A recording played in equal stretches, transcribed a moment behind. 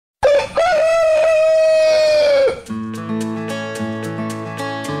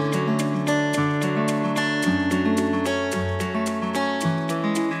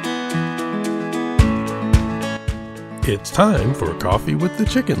It's time for Coffee with the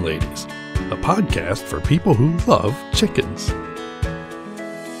Chicken Ladies, a podcast for people who love chickens.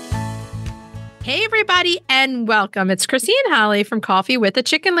 Hey, everybody, and welcome. It's Chrisie&Holly from Coffee with the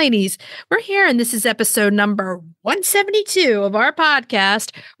Chicken Ladies. We're here, and this is episode number 172 of our podcast,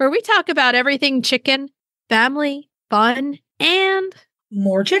 where we talk about everything chicken, family, fun, and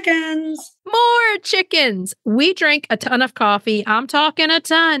more chickens. More chickens. We drink a ton of coffee. I'm talking a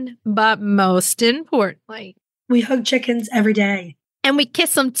ton, but most importantly, we hug chickens every day. And we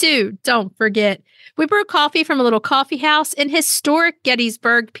kiss them too. Don't forget. We brew coffee from a little coffee house in historic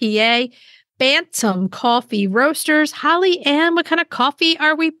Gettysburg, PA. Bantam Coffee Roasters. Holly Ann, what kind of coffee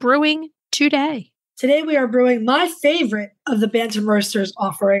are we brewing today? Today we are brewing my favorite of the Bantam Roasters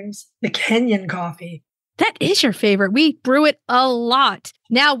offerings, the Kenyan coffee. That is your favorite. We brew it a lot.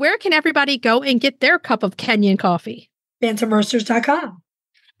 Now, where can everybody go and get their cup of Kenyan coffee? BantamRoasters.com.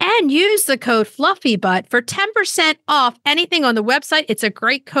 And use the code FluffyButt for 10% off anything on the website. It's a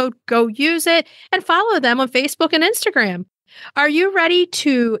great code. Go use it and follow them on Facebook and Instagram. Are you ready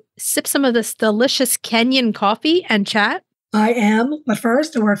to sip some of this delicious Kenyan coffee and chat? I am, but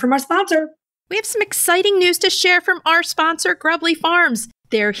first, a word from our sponsor. We have some exciting news to share from our sponsor, Grubly Farms.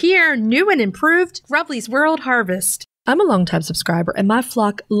 They're here, new and improved, Grubly's World Harvest. I'm a longtime subscriber, and my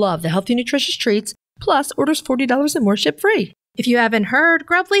flock love the healthy, nutritious treats, plus orders $40 and more ship free. If you haven't heard,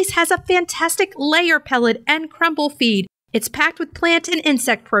 Grubly's has a fantastic layer pellet and crumble feed. It's packed with plant and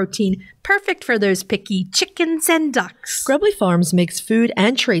insect protein, perfect for those picky chickens and ducks. Grubly Farms makes food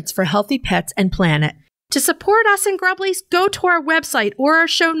and treats for healthy pets and planet. To support us in Grubly's, go to our website or our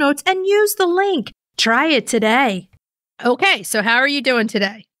show notes and use the link. Try it today. Okay, so how are you doing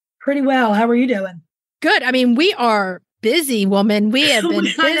today? Pretty well. How are you doing? Good. I mean, we are busy, woman. We have been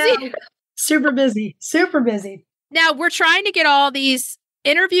busy. Super busy. Super busy. Now, we're trying to get all these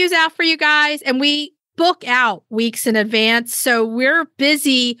interviews out for you guys, and we book out weeks in advance. So we're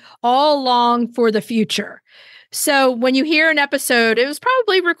busy all along for the future. So when you hear an episode, it was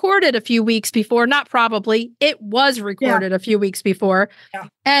probably recorded a few weeks before. Not probably. It was recorded a few weeks before. Yeah.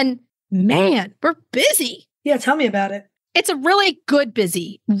 And man, we're busy. Yeah, tell me about it. It's a really good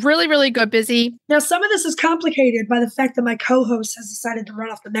busy. Really, really good busy. Now, some of this is complicated by the fact that my co-host has decided to run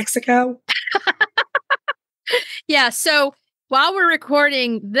off to Mexico. Yeah, so while we're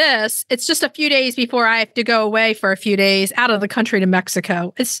recording this, it's just a few days before I have to go away for a few days out of the country to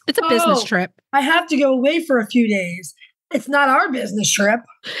Mexico. It's a business trip. I have to go away for a few days. It's not our business trip.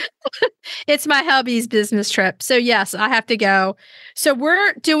 It's my hubby's business trip. So yes, I have to go. So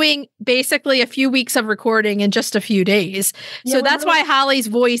we're doing basically a few weeks of recording in just a few days. Yeah, so that's why Holly's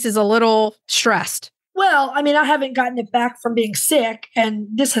voice is a little stressed. Well, I mean, I haven't gotten it back from being sick, and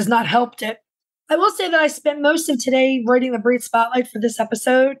this has not helped it. I will say that I spent most of today writing the breed spotlight for this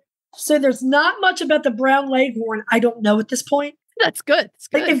episode. So there's not much about the Brown Leghorn I don't know at this point. That's good. It's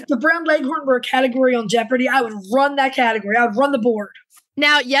good. Like if the Brown Leghorn were a category on Jeopardy, I would run that category. I would run the board.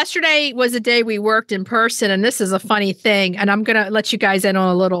 Now, yesterday was a day we worked in person, and this is a funny thing, and I'm going to let you guys in on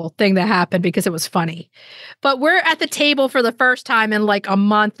a little thing that happened because it was funny. But we're at the table for the first time in like a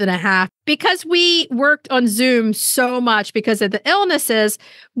month and a half because we worked on Zoom so much because of the illnesses.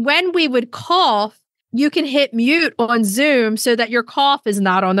 When we would cough, you can hit mute on Zoom so that your cough is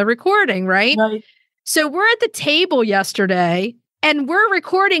not on the recording, right? Right. So we're at the table yesterday, and we're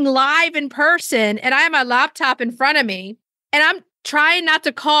recording live in person, and I have my laptop in front of me, and I'm trying not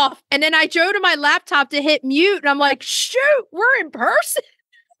to cough. And then I go to my laptop to hit mute. And I'm like, shoot, we're in person.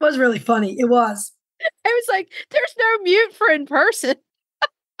 It was really funny. It was. I was like, there's no mute for in person.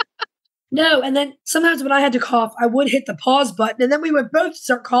 No. And then sometimes when I had to cough, I would hit the pause button and then we would both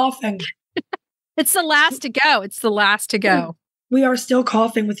start coughing. It's the last to go. It's the last to go. We are still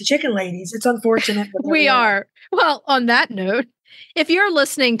coughing with the chicken ladies. It's unfortunate. We are. Well, on that note, if you're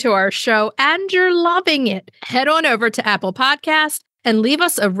listening to our show and you're loving it, head on over to Apple Podcasts and leave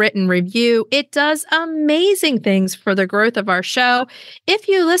us a written review. It does amazing things for the growth of our show. If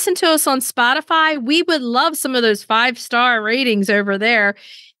you listen to us on Spotify, we would love some of those 5-star ratings over there.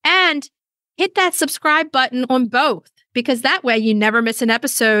 And hit that subscribe button on both, because that way you never miss an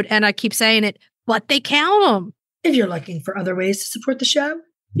episode. And I keep saying it, but they count them. If you're looking for other ways to support the show,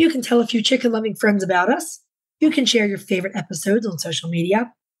 you can tell a few chicken-loving friends about us. You can share your favorite episodes on social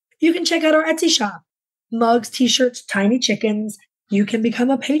media. You can check out our Etsy shop. Mugs, t-shirts, tiny chickens. You can become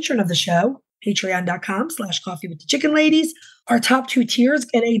a patron of the show. Patreon.com/Coffee with the Chicken Ladies. Our top 2 tiers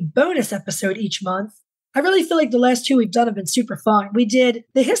get a bonus episode each month. I really feel like the last 2 we've done have been super fun. We did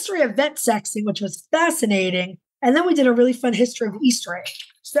the history of vet sexing, which was fascinating. And then we did a really fun history of Easter egg.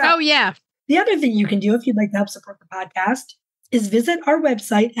 So, oh, yeah. The other thing you can do if you'd like to help support the podcast is visit our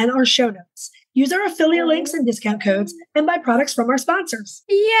website and our show notes. use our affiliate links and discount codes, and buy products from our sponsors.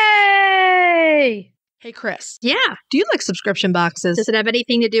 Yay! Hey, Chris. Yeah. Do you like subscription boxes? Does it have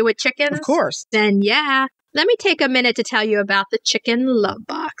anything to do with chickens? Of course. Then yeah. Let me take a minute to tell you about the Chicken Love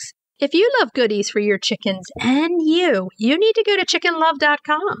Box. If you love goodies for your chickens and you need to go to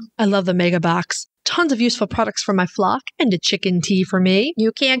chickenlove.com. I love the mega box. Tons of useful products for my flock and a chicken tea for me.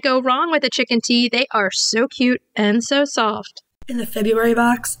 You can't go wrong with a chicken tea. They are so cute and so soft. In the February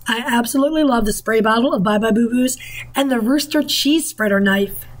box, I absolutely love the spray bottle of Bye Bye Boo Boos and the Rooster cheese spreader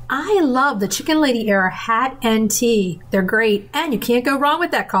knife. I love the Chicken Lady Era hat and tea. They're great, and you can't go wrong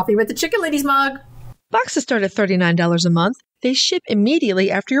with that coffee with the Chicken Lady's mug. Boxes start at $39 a month. They ship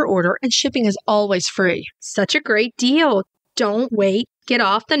immediately after your order, and shipping is always free. Such a great deal. Don't wait. Get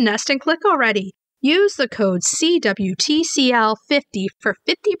off the nest and click already. Use the code CWTCL50 for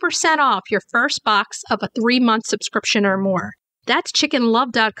 50% off your first box of a 3-month subscription or more. That's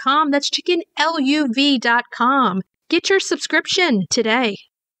chickenlove.com. That's chickenluv.com. Get your subscription today.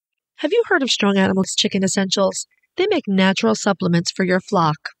 Have you heard of Strong Animals Chicken Essentials? They make natural supplements for your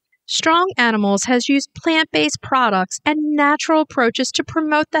flock. Strong Animals has used plant-based products and natural approaches to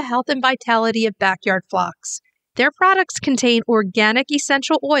promote the health and vitality of backyard flocks. Their products contain organic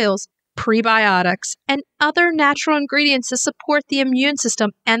essential oils, prebiotics, and other natural ingredients to support the immune system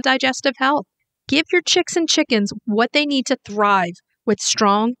and digestive health. Give your chicks and chickens what they need to thrive with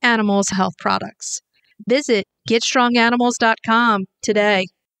Strong Animals health products. Visit getstronganimals.com today.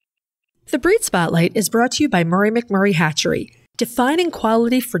 The Breed Spotlight is brought to you by McMurray Hatchery, defining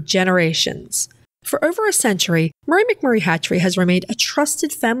quality for generations. For over a century, McMurray Hatchery has remained a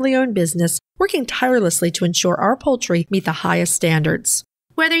trusted family-owned business working tirelessly to ensure our poultry meet the highest standards.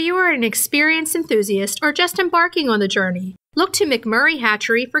 Whether you are an experienced enthusiast or just embarking on the journey, look to McMurray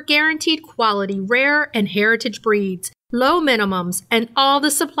Hatchery for guaranteed quality, rare and heritage breeds, low minimums, and all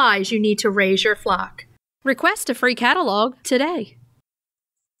the supplies you need to raise your flock. Request a free catalog today.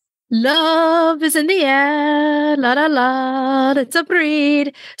 Love is in the air, la la la, it's a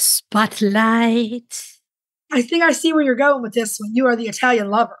breed spotlight. I think I see where you're going with this one. You are the Italian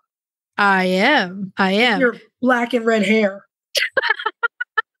lover. I am. Your black and red hair.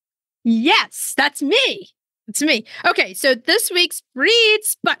 Yes, that's me. It's me. Okay, so this week's breed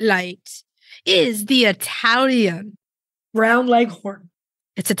spotlight is the Italian Brown Leghorn.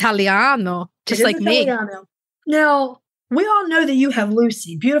 It's Italiano, just like me. Italiano. Now, we all know that you have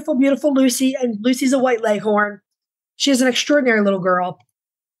Lucy, beautiful, beautiful Lucy, and Lucy's a white Leghorn. She is an extraordinary little girl.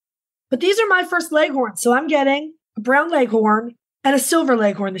 But these are my first Leghorns, so I'm getting a brown Leghorn and a silver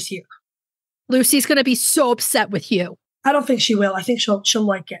Leghorn this year. Lucy's going to be so upset with you. I don't think she will. I think she'll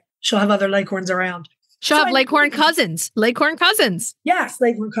like it. She'll have other Leghorns around. She'll have Leghorn cousins. Leghorn cousins. Yes,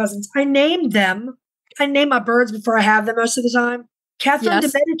 Leghorn cousins. I named them. I name my birds before I have them most of the time. Catherine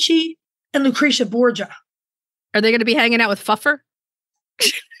de Medici and Lucretia Borgia. Are they going to be hanging out with Fuffer?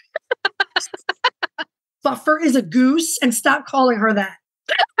 Fuffer is a goose, and stop calling her that.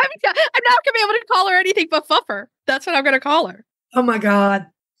 I'm not going to be able to call her anything but Fuffer. That's what I'm going to call her. Oh my God.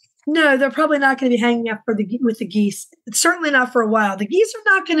 No, they're probably not going to be hanging out with the geese. It's certainly not for a while. The geese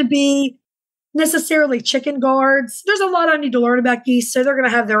are not going to be necessarily chicken guards. There's a lot I need to learn about geese, so they're going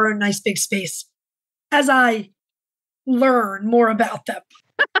to have their own nice big space as I learn more about them.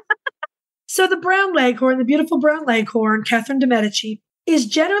 So the brown Leghorn, the beautiful brown Leghorn, Catherine de Medici, is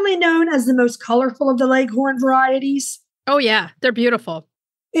generally known as the most colorful of the Leghorn varieties. Oh yeah, they're beautiful.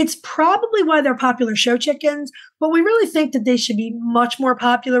 It's probably why they're popular show chickens, but we really think that they should be much more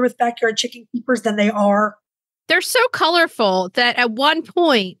popular with backyard chicken keepers than they are. They're so colorful that at one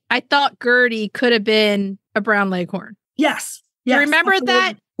point I thought Gertie could have been a brown Leghorn. Yes. You remember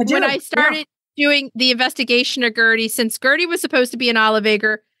absolutely. that when I started doing the investigation of Gertie, since Gertie was supposed to be an olive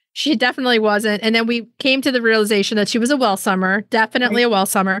acre, she definitely wasn't. And then we came to the realization that she was a Welsummer, definitely a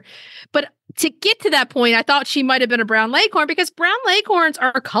Welsummer. But to get to that point, I thought she might have been a brown Leghorn because brown Leghorns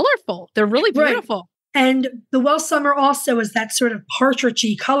are colorful. They're really beautiful. Right. And the Welsummer also is that sort of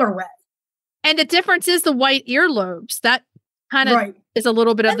partridgey colorway. And the difference is the white earlobes. That kind of is a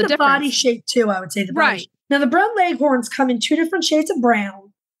little bit of the difference. Body shape too, I would say. The body shape. Now, the brown Leghorns come in 2 different shades of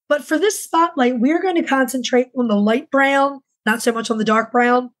brown. But for this spotlight, we're going to concentrate on the light brown, not so much on the dark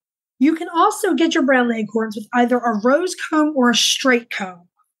brown. You can also get your brown Leghorns with either a rose comb or a straight comb.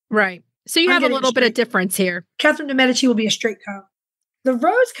 Right. So you have a little bit of difference here. Catherine de Medici will be a straight comb. The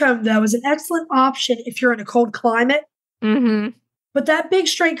rose comb, though, is an excellent option if you're in a cold climate. Mm-hmm. But that big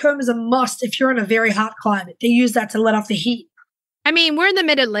straight comb is a must if you're in a very hot climate. They use that to let off the heat. I mean, we're in the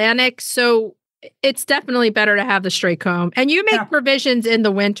mid-Atlantic, so it's definitely better to have the straight comb. And you make provisions in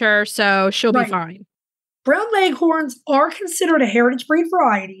the winter, so she'll be fine. Brown Leghorns are considered a heritage breed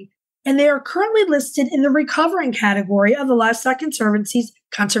variety. and they are currently listed in the recovering category of the Livestock Conservancy's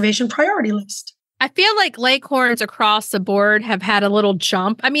Conservation Priority List. I feel like Leghorns across the board have had a little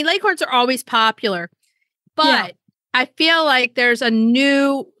jump. I mean, Leghorns are always popular, but I feel like there's a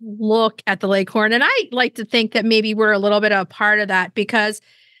new look at the Leghorn. And I like to think that maybe we're a little bit of a part of that because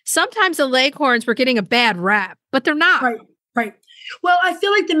sometimes the Leghorns were getting a bad rap, but they're not. Right. Well, I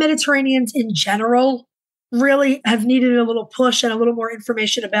feel like the Mediterraneans in general really have needed a little push and a little more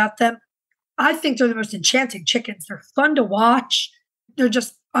information about them. I think they're the most enchanting chickens. They're fun to watch. They're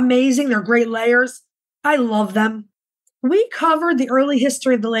just amazing. They're great layers. I love them. We covered the early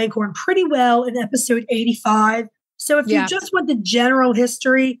history of the Leghorn pretty well in episode 85. So if you just want the general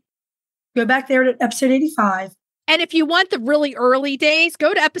history, go back there to episode 85. And if you want the really early days,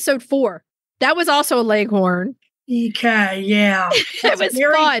 go to episode 4. That was also a Leghorn. Okay, yeah. It was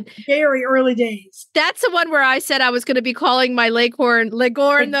fun. Very early days. That's the one where I said I was going to be calling my Leghorn,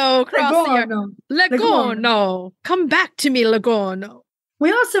 Legorno, Legorno. Come back to me, Legorno.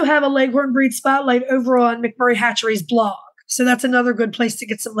 We also have a Leghorn breed spotlight over on McMurray Hatchery's blog. So that's another good place to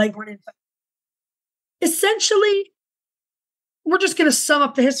get some Leghorn info. Essentially, we're just going to sum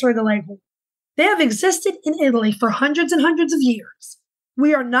up the history of the Leghorn. They have existed in Italy for hundreds and hundreds of years.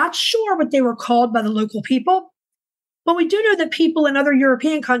 We are not sure what they were called by the local people, but we do know that people in other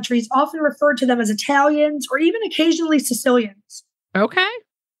European countries often referred to them as Italians or even occasionally Sicilians. Okay.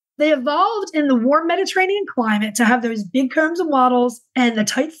 They evolved in the warm Mediterranean climate to have those big combs and wattles and the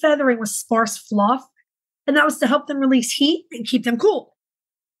tight feathering with sparse fluff, and that was to help them release heat and keep them cool.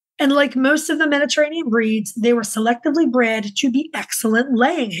 And like most of the Mediterranean breeds, they were selectively bred to be excellent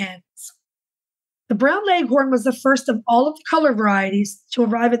laying hens. The Brown Leghorn was the first of all of the color varieties to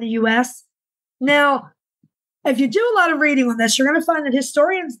arrive in the U.S. Now, if you do a lot of reading on this, you're going to find that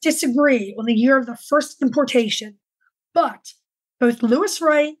historians disagree on the year of the first importation. But both Lewis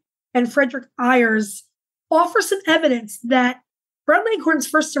Wright and Frederick Ayers offer some evidence that Brown Leghorns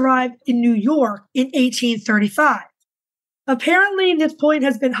first arrived in New York in 1835. Apparently, this point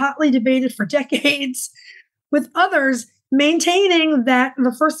has been hotly debated for decades, with others maintaining that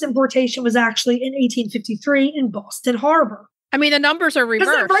the first importation was actually in 1853 in Boston Harbor. I mean, the numbers are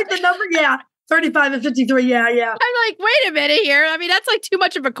reversed. Right, the number, 35 and 53, yeah. I'm like, wait a minute here. I mean, that's like too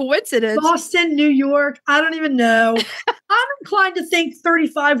much of a coincidence. Boston, New York, I don't even know. I'm inclined to think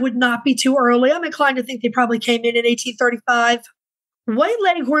 35 would not be too early. I'm inclined to think they probably came in 1835. White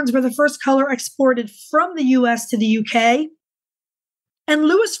Leghorns were the first color exported from the U.S. to the U.K., and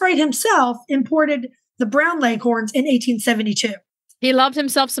Lewis Wright himself imported the Brown Leghorns in 1872. He loved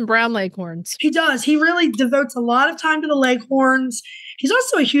himself some Brown Leghorns. He does. He really devotes a lot of time to the Leghorns. He's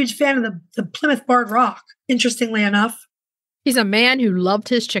also a huge fan of the Plymouth Barred Rock, interestingly enough. He's a man who loved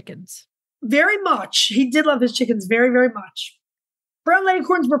his chickens. Very much. He did love his chickens very, very much. Brown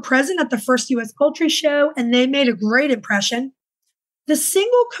Leghorns were present at the first U.S. Poultry Show, and they made a great impression. The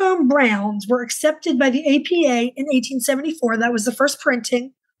single comb browns were accepted by the APA in 1874. That was the first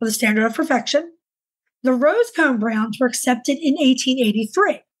printing of the Standard of Perfection. The rose comb browns were accepted in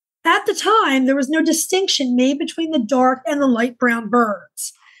 1883. At the time, there was no distinction made between the dark and the light brown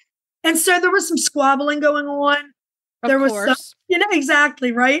birds. And so there was some squabbling going on. There was some,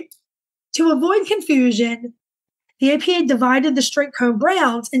 exactly, right? To avoid confusion, the APA divided the straight comb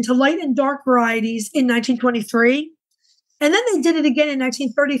browns into light and dark varieties in 1923. And then they did it again in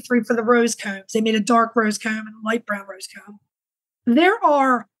 1933 for the rose combs. They made a dark rose comb and a light brown rose comb. There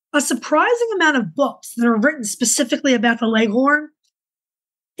are a surprising amount of books that are written specifically about the Leghorn,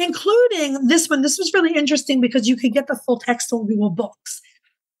 including this one. This was really interesting because you could get the full text on Google Books.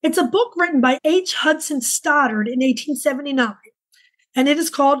 It's a book written by H. Hudson Stoddard in 1879, and it is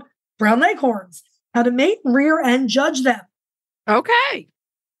called Brown Leghorns, How to Mate, Rear, and Judge Them. Okay.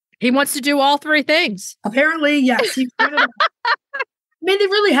 He wants to do all three things. Apparently, yes. I mean, they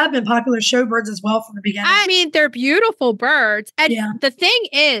really have been popular showbirds as well from the beginning. I mean, they're beautiful birds. And the thing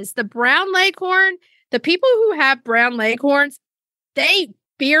is, the Brown Leghorn, the people who have Brown Leghorns, they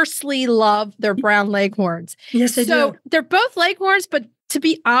fiercely love their Brown Leghorns. Yes, they do. So they're both Leghorns, but to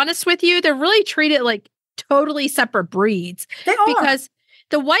be honest with you, they're really treated like totally separate breeds. They are. Because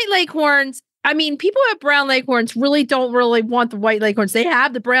the white Leghorns, I mean, people who have Brown Leghorns really don't really want the white Leghorns. They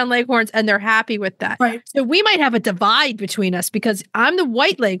have the Brown Leghorns and they're happy with that. Right. So we might have a divide between us because I'm the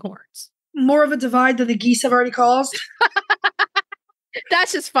white Leghorns. More of a divide than the geese have already caused.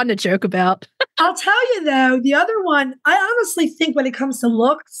 That's just fun to joke about. I'll tell you, though, the other one, I honestly think when it comes to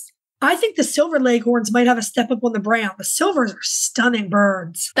looks, I think the silver Leghorns might have a step up on the brown. The silvers are stunning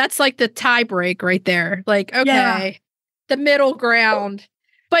birds. That's like the tie break right there. Like, okay, the middle ground.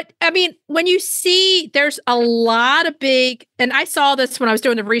 But I mean, when you see there's a lot of big, and I saw this when I was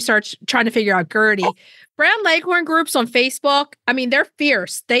doing the research trying to figure out Gertie, Brown Leghorn groups on Facebook. I mean, they're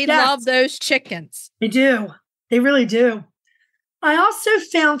fierce. They love those chickens. They do. They really do. I also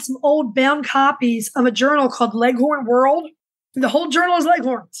found some old bound copies of a journal called Leghorn World. The whole journal is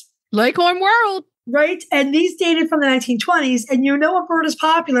Leghorns. Leghorn World. Right? And these dated from the 1920s. And you know a bird is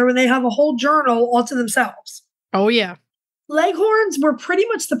popular when they have a whole journal all to themselves. Oh, yeah. Leghorns were pretty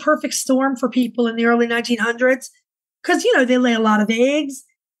much the perfect storm for people in the early 1900s because, they lay a lot of eggs.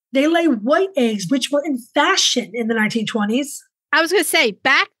 They lay white eggs, which were in fashion in the 1920s. I was going to say,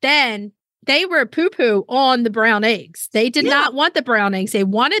 back then, they were poo-poo on the brown eggs. They did not want the brown eggs. They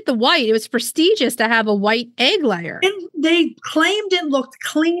wanted the white. It was prestigious to have a white egg layer. And they claimed it looked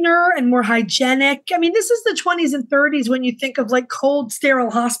cleaner and more hygienic. I mean, this is the 20s and 30s when you think of like cold,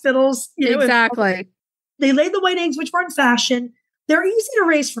 sterile hospitals. Exactly. They laid the white eggs, which were in fashion. They're easy to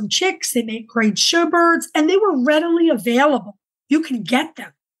raise from chicks. They make great showbirds, and they were readily available. You can get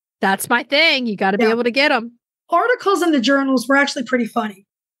them. That's my thing. You got to be able to get them. Articles in the journals were actually pretty funny.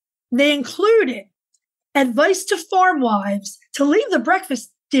 They included advice to farm wives to leave the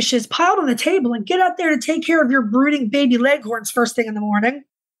breakfast dishes piled on the table and get out there to take care of your brooding baby leghorns first thing in the morning.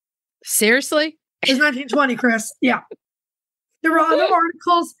 Seriously? It was 1920, Chris. Yeah. There were other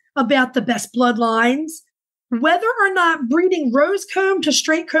articles about the best bloodlines, whether or not breeding rose comb to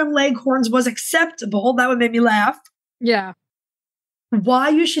straight comb leghorns was acceptable. That would make me laugh. Yeah. Why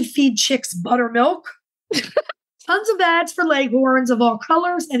you should feed chicks buttermilk. Tons of ads for leghorns of all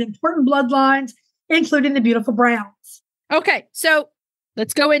colors and important bloodlines, including the beautiful browns. Okay, so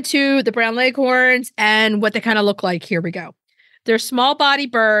let's go into the brown leghorns and what they kind of look like. Here we go. They're small body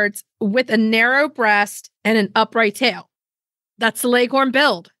birds with a narrow breast and an upright tail. That's the leghorn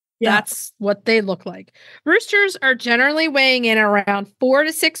build. Yeah. That's what they look like. Roosters are generally weighing in around 4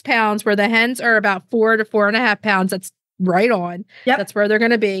 to 6 pounds, where the hens are about 4 to 4.5 pounds. That's right on. Yep. That's where they're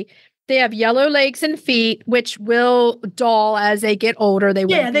going to be. They have yellow legs and feet, which will dull as they get older. They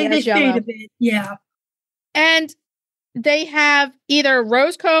won't be as yellow. Fade a bit. Yeah. And they have either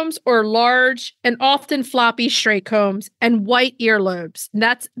rose combs or large and often floppy straight combs and white earlobes. And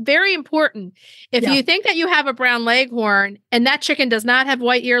that's very important. If you think that you have a brown leghorn and that chicken does not have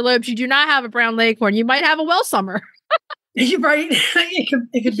white earlobes, you do not have a brown leghorn. You might have a well summer. You're right.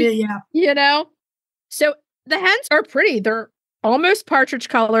 It could be, yeah. So the hens are pretty. They're almost partridge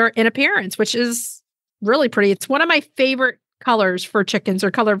color in appearance, which is really pretty. It's one of my favorite colors for chickens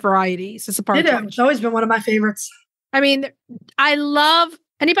or color varieties. It's a partridge. It's always been one of my favorites. I mean, I love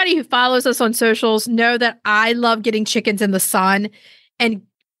anybody who follows us on socials know that I love getting chickens in the sun and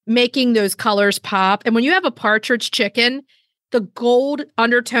making those colors pop. And when you have a partridge chicken, the gold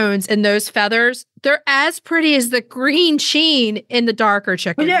undertones in those feathers, they're as pretty as the green sheen in the darker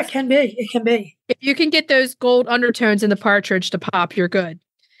chickens. Well, yeah, it can be. It can be. If you can get those gold undertones in the partridge to pop, you're good.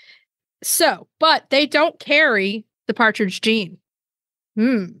 So, but they don't carry the partridge gene.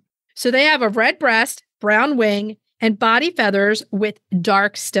 So they have a red breast, brown wing, and body feathers with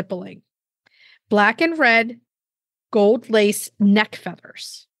dark stippling. Black and red, gold lace neck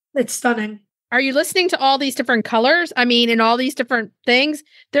feathers. It's stunning. Are you listening to all these different colors? I mean, and all these different things?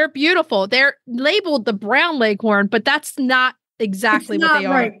 They're beautiful. They're labeled the brown leghorn, but that's not exactly what they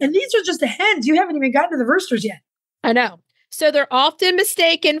are. Right. And these are just the hens. You haven't even gotten to the roosters yet. I know. So they're often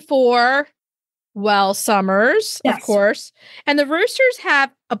mistaken for, well, summers, of course. And the roosters have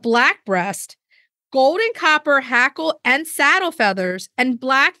a black breast, golden copper hackle and saddle feathers, and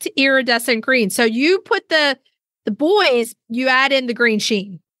black to iridescent green. So you put the boys, you add in the green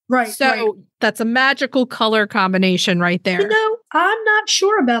sheen. Right. So that's a magical color combination right there. I'm not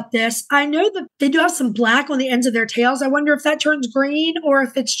sure about this. I know that they do have some black on the ends of their tails. I wonder if that turns green or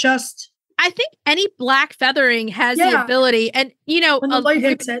if it's just... I think any black feathering has the ability. And, when the light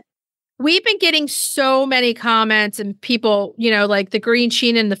hits it. We've been getting so many comments and people, like the green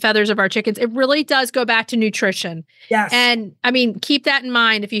sheen and the feathers of our chickens. It really does go back to nutrition. Yes. And I mean, keep that in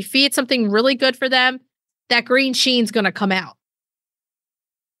mind. If you feed something really good for them, that green sheen's going to come out.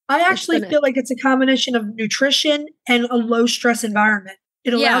 I actually feel like it's a combination of nutrition and a low stress environment.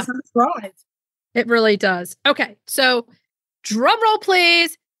 It allows them to thrive. It really does. Okay. So drum roll,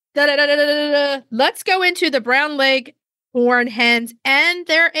 please. Da-da-da-da-da-da. Let's go into the brown leghorn hens and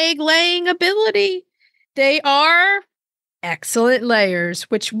their egg laying ability. They are excellent layers,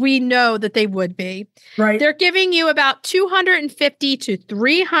 which we know that they would be. Right. They're giving you about 250 to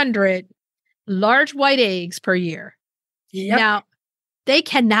 300 large white eggs per year. Yep. Now, they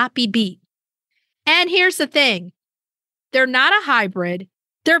cannot be beat. And here's the thing. They're not a hybrid.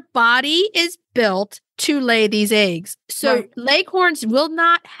 Their body is built to lay these eggs. So Leghorns will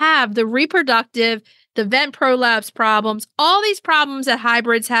not have the reproductive, the vent prolapse problems, all these problems that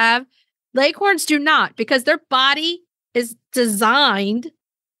hybrids have. Leghorns do not, because their body is designed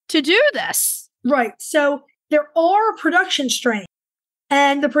to do this. Right. So there are production strains,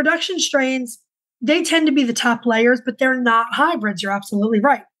 and the production strains, they tend to be the top layers, but they're not hybrids. You're absolutely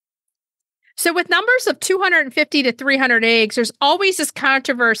right. So with numbers of 250 to 300 eggs, there's always this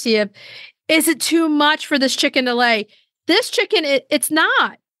controversy of, is it too much for this chicken to lay? This chicken, it's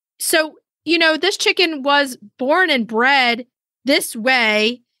not. So, this chicken was born and bred this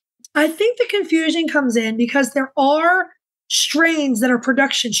way. I think the confusion comes in because there are strains that are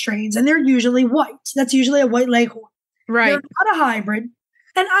production strains, and they're usually white. That's usually a white Leghorn. Right. They're not a hybrid.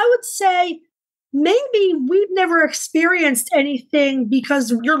 And I would say maybe we've never experienced anything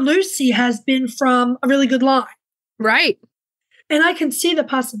because your Lucy has been from a really good line. Right. And I can see the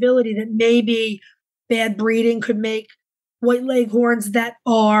possibility that maybe bad breeding could make white Leghorns that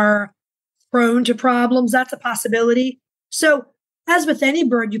are prone to problems. That's a possibility. So as with any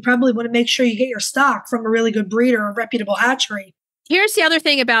bird, you probably want to make sure you get your stock from a really good breeder or a reputable hatchery. Here's the other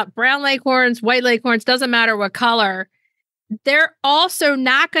thing about brown Leghorns, white Leghorns, doesn't matter what color. They're also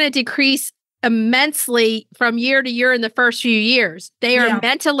not going to decrease immensely from year to year in the first few years. They are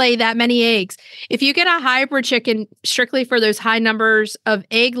meant to lay that many eggs. If you get a hybrid chicken strictly for those high numbers of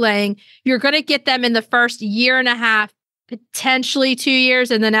egg laying, you're going to get them in the first year and a half, potentially 2 years.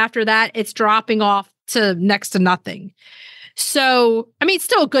 And then after that, it's dropping off to next to nothing. So,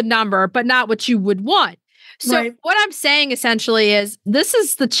 still a good number, but not what you would want. So what I'm saying essentially is this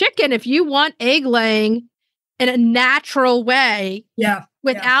is the chicken if you want egg laying in a natural way.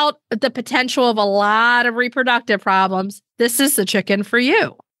 Without the potential of a lot of reproductive problems, this is the chicken for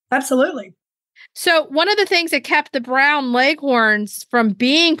you. Absolutely. So one of the things that kept the brown Leghorns from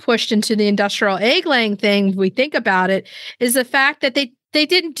being pushed into the industrial egg laying thing, if we think about it, is the fact that they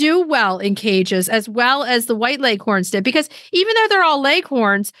didn't do well in cages as well as the white Leghorns did. Because even though they're all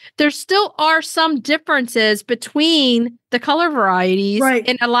Leghorns, there still are some differences between the color varieties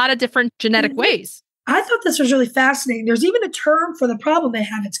in a lot of different genetic ways. I thought this was really fascinating. There's even a term for the problem they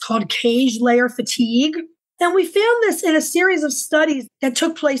have. It's called cage layer fatigue. And we found this in a series of studies that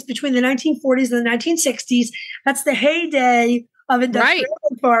took place between the 1940s and the 1960s. That's the heyday of industrial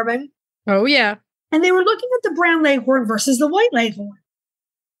farming. Oh, yeah. And they were looking at the brown Leghorn versus the white Leghorn.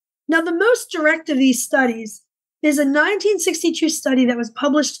 Now, the most direct of these studies is a 1962 study that was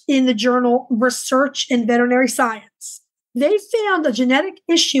published in the journal Research in Veterinary Science. They found a genetic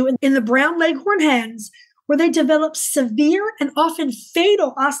issue in the brown Leghorn hens where they developed severe and often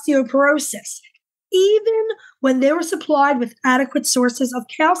fatal osteoporosis, even when they were supplied with adequate sources of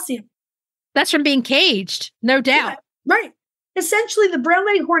calcium. That's from being caged, no doubt. Right. Essentially, the brown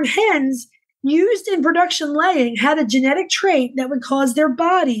Leghorn hens used in production laying had a genetic trait that would cause their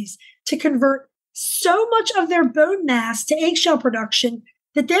bodies to convert so much of their bone mass to eggshell production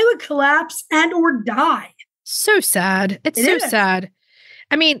that they would collapse and or die. So sad. It's so sad.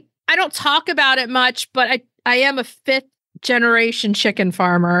 I don't talk about it much, but I am a fifth generation chicken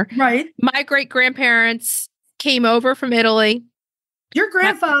farmer. Right. My great-grandparents came over from Italy. Your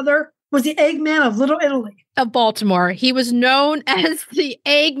grandfather was the Eggman of Little Italy. Of Baltimore. He was known as the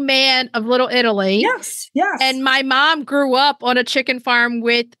Eggman of Little Italy. Yes, yes. And my mom grew up on a chicken farm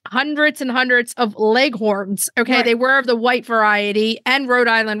with hundreds and hundreds of Leghorns. Okay, they were of the white variety and Rhode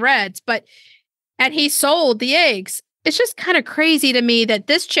Island Reds, and he sold the eggs. It's just kind of crazy to me that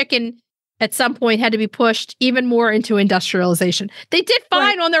this chicken at some point had to be pushed even more into industrialization. They did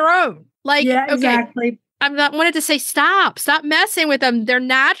fine on their own. Exactly. I'm not wanted to say, stop messing with them. They're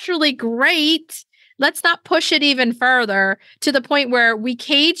naturally great. Let's not push it even further to the point where we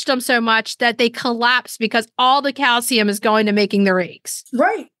caged them so much that they collapse because all the calcium is going to making their eggs.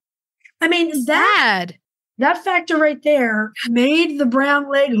 Right. That factor right there made the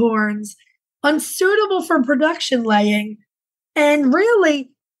brown Leghorns unsuitable for production laying and really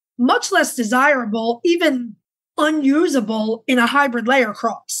much less desirable, even unusable in a hybrid layer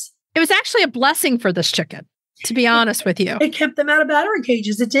cross. It was actually a blessing for this chicken, to be honest with you. It kept them out of battery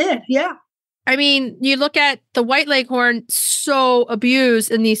cages. It did. Yeah. You look at the white Leghorn, so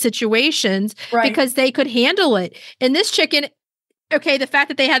abused in these situations because they could handle it. And this chicken, the fact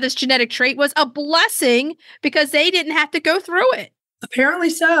that they had this genetic trait was a blessing because they didn't have to go through it. Apparently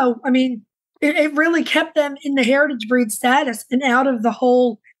so. It really kept them in the heritage breed status and out of the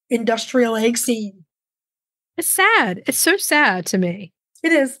whole industrial egg scene. It's sad. It's so sad to me.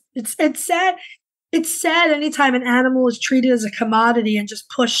 It is. It's sad. It's sad anytime an animal is treated as a commodity and just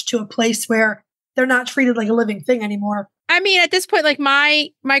pushed to a place where they're not treated like a living thing anymore. I mean, at this point, like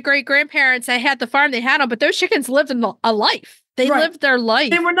my great grandparents, they had the farm, they had them, but those chickens lived a life. They lived their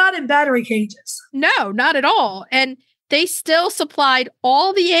life. They were not in battery cages. No, not at all. And they still supplied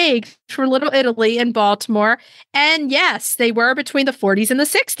all the eggs for Little Italy in Baltimore. And yes, they were between the 40s and the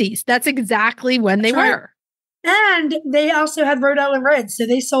 60s. That's exactly when they were. And they also had Rhode Island Reds. So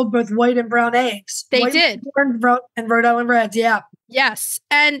they sold both white and brown eggs. They did. And Rhode Island Reds, yeah. Yes.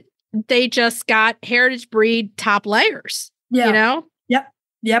 And they just got heritage breed top layers. Yeah. You know?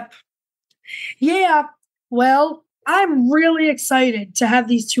 Yep. Yeah. Well, I'm really excited to have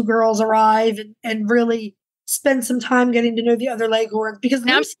these two girls arrive and really spend some time getting to know the other Leghorns because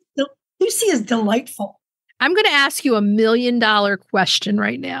Lucy is delightful. I'm going to ask you $1 million question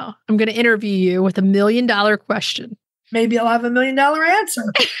right now. I'm going to interview you with $1 million question. Maybe I'll have $1 million answer.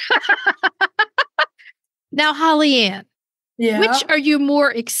 Now, Holly Ann, which are you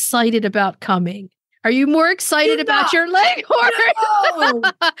more excited about coming? Are you more excited about your Leghorn?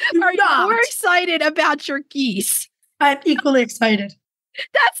 No, are you more excited about your geese? I'm equally excited.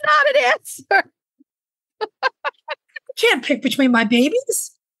 That's not an answer. I can't pick between my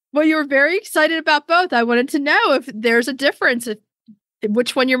babies. Well, you were very excited about both. I wanted to know if there's a difference,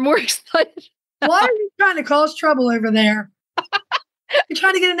 which one you're more excited about. Why are you trying to cause trouble over there? You're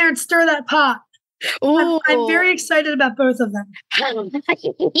trying to get in there and stir that pot. I'm very excited about both of them. A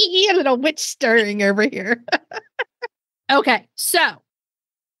little witch stirring over here. Okay, so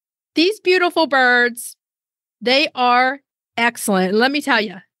these beautiful birds, they are excellent. Let me tell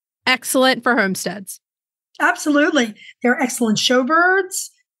you, excellent for homesteads. Absolutely. They're excellent showbirds.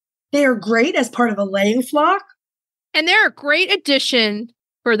 They are great as part of a laying flock. And they're a great addition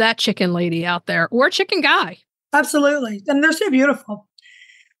for that chicken lady out there or chicken guy. Absolutely. And they're so beautiful.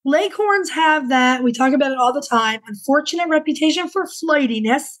 Leghorns have that, we talk about it all the time, unfortunate reputation for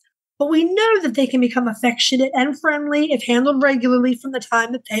flightiness, but we know that they can become affectionate and friendly if handled regularly from the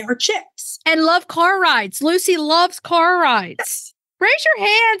time that they are chicks. And love car rides. Lucy loves car rides. Yes. Raise your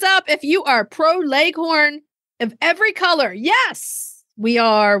hands up if you are pro Leghorn of every color. Yes, we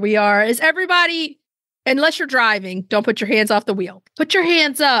are. Is everybody, unless you're driving, don't put your hands off the wheel. Put your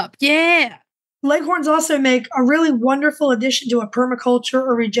hands up. Yeah. Leghorns also make a really wonderful addition to a permaculture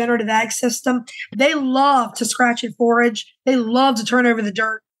or regenerative ag system. They love to scratch and forage. They love to turn over the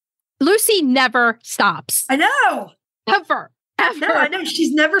dirt. Lucy never stops. I know. Ever. No, I know.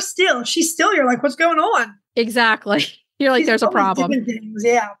 She's never still. If she's still, you're like, what's going on? Exactly. You're like, there's a problem. Things,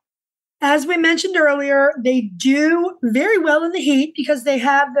 yeah. As we mentioned earlier, they do very well in the heat because they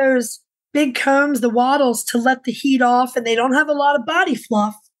have those big combs, the wattles, to let the heat off, and they don't have a lot of body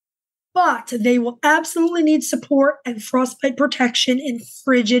fluff. But they will absolutely need support and frostbite protection in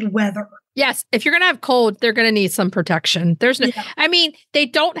frigid weather. Yes, if you're going to have cold, they're going to need some protection. I mean, they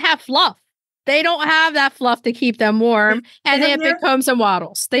don't have fluff. They don't have that fluff to keep them warm, and they have big combs and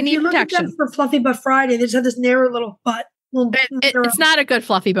wattles. They need protection. Look at them for Fluffy Butt Friday, they just have this narrow little butt. It's not a good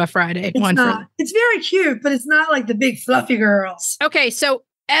Fluffy Butt Friday. It's very cute, but it's not like the big fluffy girls. Okay, so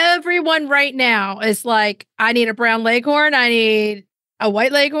everyone right now is like, I need a brown leghorn. I need a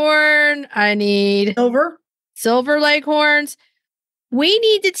white leghorn. I need silver leghorns. We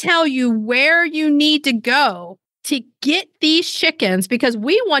need to tell you where you need to go to get these chickens because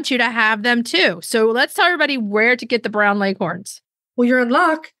we want you to have them too. So let's tell everybody where to get the brown leghorns. Well, you're in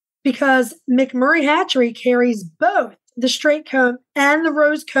luck because McMurray Hatchery carries both the straight comb and the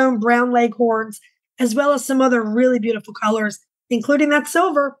rose comb brown leghorns, as well as some other really beautiful colors, including that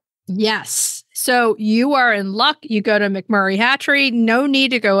silver. Yes. So you are in luck. You go to McMurray Hatchery. No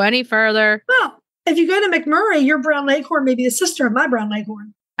need to go any further. Well, if you go to McMurray, your brown leghorn may be the sister of my brown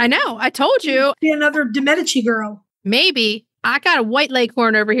leghorn. I know. I told you. Be another De Medici girl. Maybe. I got a white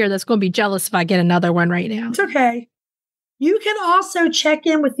leghorn over here that's going to be jealous if I get another one right now. It's okay. You can also check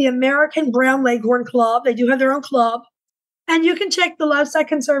in with the American Brown Leghorn Club. They do have their own club. And you can check the Livestock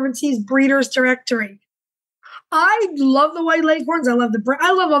Conservancy's Breeders Directory. I love the white leghorns. I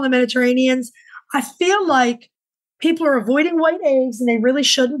love all the Mediterraneans. I feel like people are avoiding white eggs, and they really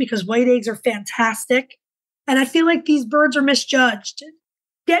shouldn't because white eggs are fantastic. And I feel like these birds are misjudged.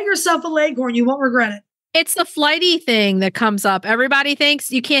 Get yourself a leghorn. You won't regret it. It's the flighty thing that comes up. Everybody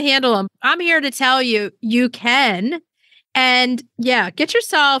thinks you can't handle them. I'm here to tell you, you can. And yeah, get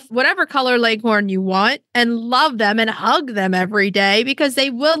yourself whatever color leghorn you want and love them and hug them every day because they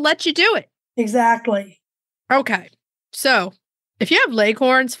will let you do it. Exactly. Okay. So if you have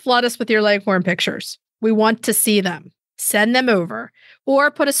leghorns, flood us with your leghorn pictures. We want to see them. Send them over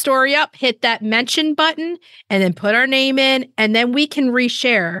or put a story up, hit that mention button and then put our name in and then we can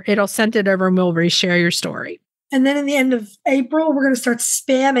reshare. It'll send it over and we'll reshare your story. And then in the end of April, we're going to start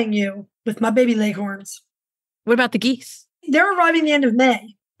spamming you with my baby leghorns. What about the geese? They're arriving the end of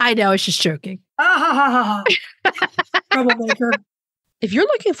May. I know, I was just joking. Ah, ha, ha, ha, ha. Troublemaker. If you're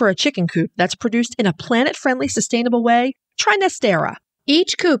looking for a chicken coop that's produced in a planet-friendly, sustainable way, try Nestera.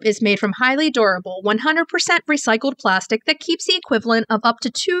 Each coop is made from highly durable, 100% recycled plastic that keeps the equivalent of up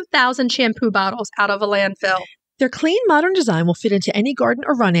to 2,000 shampoo bottles out of a landfill. Their clean, modern design will fit into any garden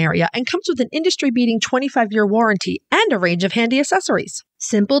or run area and comes with an industry-beating 25-year warranty and a range of handy accessories.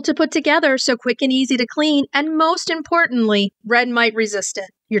 Simple to put together, so quick and easy to clean, and most importantly, red mite resistant.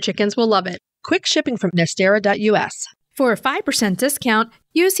 Your chickens will love it. Quick shipping from Nestera.us. For a 5% discount,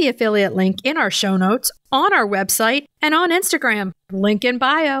 use the affiliate link in our show notes, on our website, and on Instagram. Link in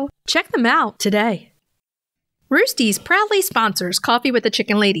bio. Check them out today. Roosty's proudly sponsors Coffee with the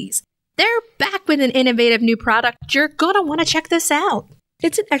Chicken Ladies. They're back with an innovative new product. You're going to want to check this out.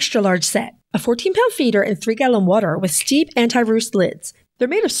 It's an extra large set, a 14-pound feeder in 3-gallon water with steep anti-roost lids. They're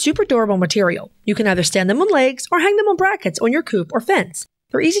made of super durable material. You can either stand them on legs or hang them on brackets on your coop or fence.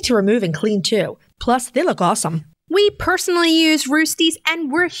 They're easy to remove and clean too. Plus, they look awesome. We personally use Roosties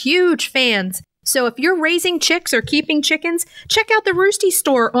and we're huge fans. So if you're raising chicks or keeping chickens, check out the Roosty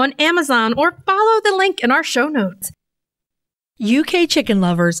store on Amazon or follow the link in our show notes. UK chicken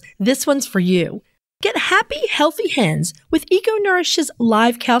lovers, this one's for you. Get happy, healthy hens with ECONourish's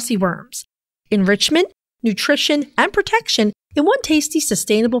live Calci worms. Enrichment, nutrition, and protection in one tasty,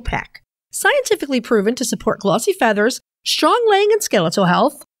 sustainable pack. Scientifically proven to support glossy feathers, strong laying and skeletal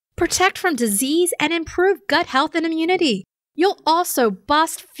health, protect from disease, and improve gut health and immunity. You'll also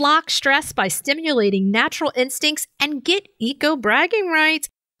bust flock stress by stimulating natural instincts and get eco-bragging rights.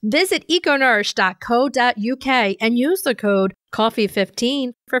 Visit econourish.co.uk and use the code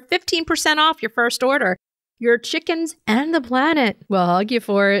COFFEE15 for 15% off your first order. Your chickens and the planet will hug you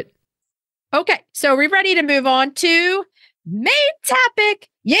for it. Okay, so we're ready to move on to main topic.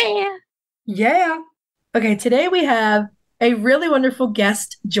 Yeah. Yeah. Okay, today we have a really wonderful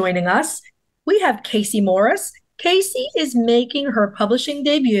guest joining us. We have Kasey Morris. Kasey is making her publishing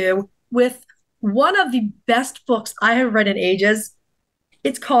debut with one of the best books I have read in ages.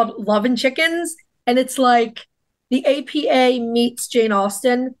 It's called Lovin' Chickens, and it's like the APA meets Jane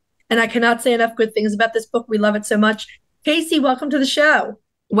Austen, and I cannot say enough good things about this book. We love it so much. Kasey, welcome to the show.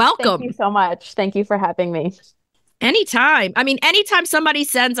 Welcome. Thank you so much. Thank you for having me. Anytime. I mean, anytime somebody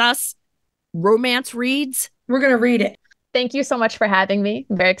sends us romance reads, we're going to read it. Thank you so much for having me.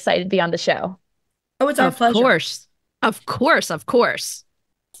 I'm very excited to be on the show. Oh, it's our pleasure. Of course.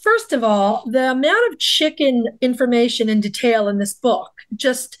 First of all, the amount of chicken information and detail in this book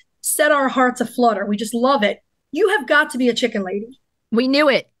just set our hearts aflutter. We just love it. You have got to be a chicken lady. We knew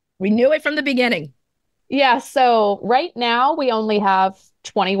it. We knew it from the beginning. Yeah, so right now we only have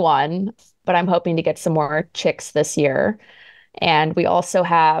 21, but I'm hoping to get some more chicks this year. And we also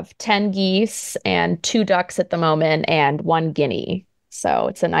have 10 geese and 2 ducks at the moment and 1 guinea. So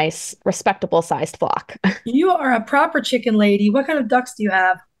it's a nice, respectable sized flock. You are a proper chicken lady. What kind of ducks do you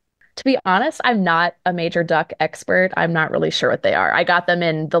have? To be honest, I'm not a major duck expert. I'm not really sure what they are. I got them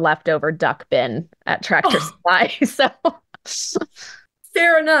in the leftover duck bin at Tractor Supply. So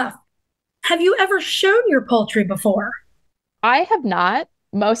fair enough. Have you ever shown your poultry before? I have not.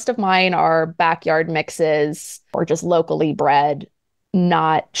 Most of mine are backyard mixes or just locally bred,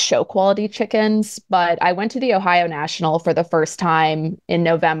 not show quality chickens. But I went to the Ohio National for the first time in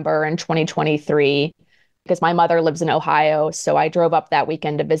November in 2023 because my mother lives in Ohio. So I drove up that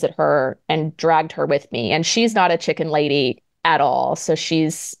weekend to visit her and dragged her with me. And she's not a chicken lady at all. So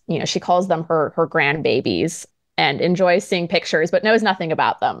she's, she calls them her grandbabies and enjoys seeing pictures, but knows nothing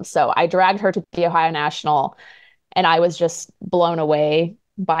about them. So I dragged her to the Ohio National and I was just blown away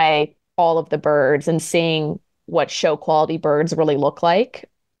by all of the birds and seeing what show quality birds really look like.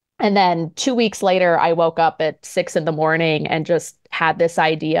 And then 2 weeks later, I woke up at 6 a.m. and just had this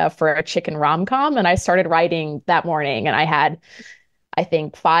idea for a chicken rom-com. And I started writing that morning and I had, I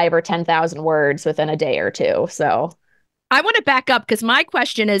think, 5,000 or 10,000 words within a day or two. So I want to back up because my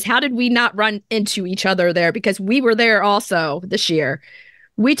question is, how did we not run into each other there? Because we were there also this year.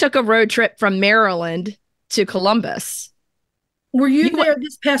 We took a road trip from Maryland to Columbus. Were you there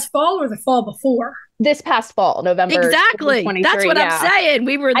this past fall or the fall before? This past fall, November. Exactly. That's what I'm saying.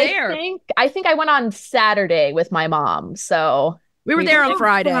 We were there. I think I went on Saturday with my mom. So we were there on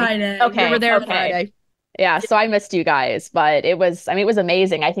Friday. Okay. We were there on Friday. Yeah. So I missed you guys, but it was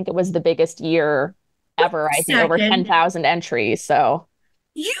amazing. I think it was the biggest year ever. I think over 10,000 entries. So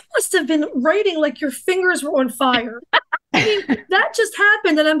you must have been writing like your fingers were on fire. I mean, that just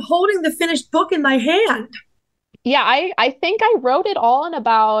happened and I'm holding the finished book in my hand. Yeah, I think I wrote it all in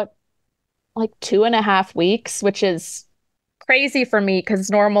about like 2.5 weeks, which is crazy for me because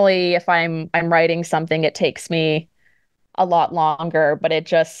normally if I'm writing something, it takes me a lot longer, but it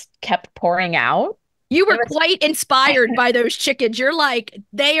just kept pouring out. You were quite inspired by those chickens. You're like,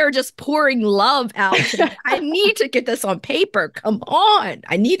 they are just pouring love out to me. I need to get this on paper. Come on.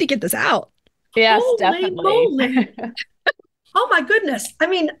 I need to get this out. Yes, Holy definitely. moly. Oh my goodness. I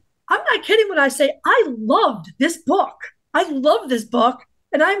mean, I'm not kidding when I say I loved this book. I love this book.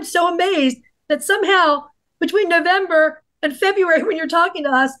 And I'm so amazed that somehow between November and February, when you're talking to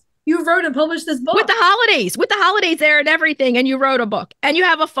us, you wrote and published this book. With the holidays there and everything. And you wrote a book. And you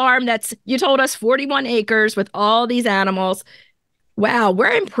have a farm that's, you told us, 41 acres with all these animals. Wow,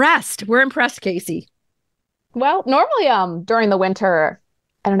 we're impressed. We're impressed, Kasey. Well, normally during the winter,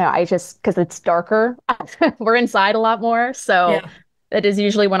 I don't know, I just, because it's darker, we're inside a lot more. So that is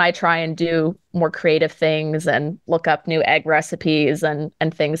usually when I try and do more creative things and look up new egg recipes and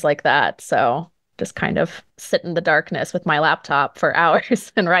things like that. So just kind of sit in the darkness with my laptop for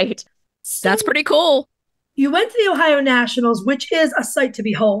hours and write. That's pretty cool. You went to the Ohio Nationals, which is a sight to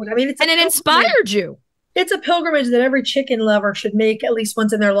behold. I mean, it inspired you. It's a pilgrimage that every chicken lover should make at least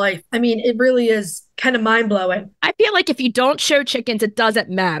once in their life. I mean, it really is kind of mind-blowing. I feel like if you don't show chickens, it doesn't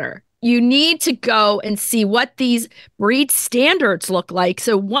matter. You need to go and see what these breed standards look like.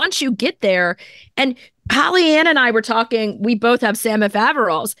 So once you get there, and Holly Ann and I were talking, we both have Salmon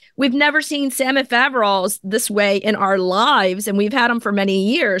Faverolles. We've never seen Salmon Faverolles this way in our lives, and we've had them for many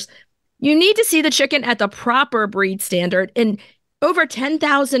years. You need to see the chicken at the proper breed standard. And over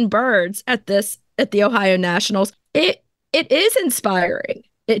 10,000 birds at the Ohio Nationals. It is inspiring.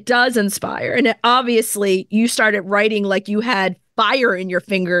 It does inspire. And obviously you started writing like you had fire in your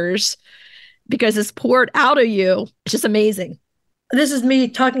fingers because it's poured out of you. It's just amazing. This is me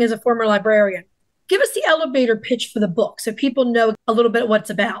talking as a former librarian. Give us the elevator pitch for the book so people know a little bit what it's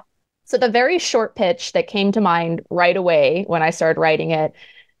about. So the very short pitch that came to mind right away when I started writing it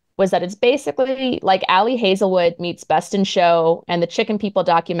was that it's basically like Allie Hazelwood meets Best in Show and the Chicken People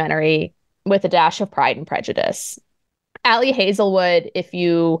documentary with a dash of Pride and Prejudice. Allie Hazelwood, if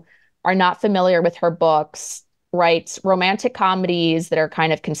you are not familiar with her books, writes romantic comedies that are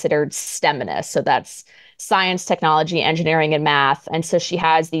kind of considered STEMinist. So that's science, technology, engineering, and math. And so she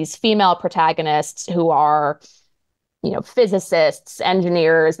has these female protagonists who are, physicists,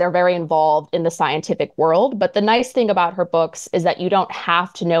 engineers. They're very involved in the scientific world. But the nice thing about her books is that you don't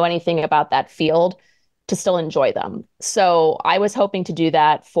have to know anything about that field to still enjoy them. So I was hoping to do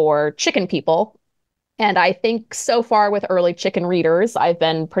that for chicken people. And I think so far with early chicken readers, I've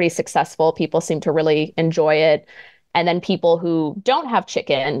been pretty successful. People seem to really enjoy it. And then people who don't have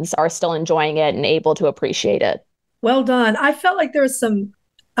chickens are still enjoying it and able to appreciate it. Well done. I felt like there was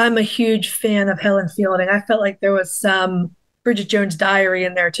I'm a huge fan of Helen Fielding. I felt like there was some Bridget Jones' Diary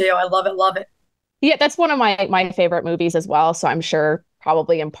in there too. I love it, love it. Yeah, that's one of my favorite movies as well. So I'm sure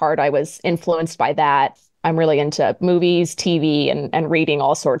probably in part I was influenced by that. I'm really into movies, TV, and reading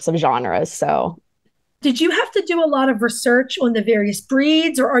all sorts of genres. So did you have to do a lot of research on the various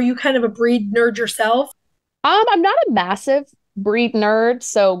breeds, or are you kind of a breed nerd yourself? I'm not a massive breed nerd.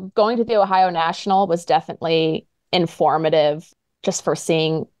 So going to the Ohio National was definitely informative just for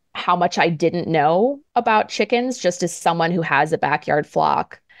seeing how much I didn't know about chickens, just as someone who has a backyard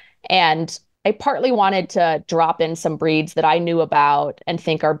flock. And I partly wanted to drop in some breeds that I knew about and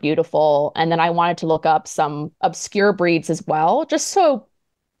think are beautiful. And then I wanted to look up some obscure breeds as well, just so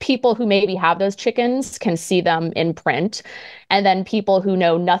people who maybe have those chickens can see them in print. And then people who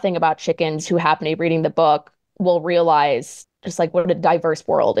know nothing about chickens who happen to be reading the book will realize just like what a diverse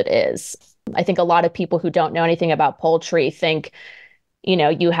world it is. I think a lot of people who don't know anything about poultry think,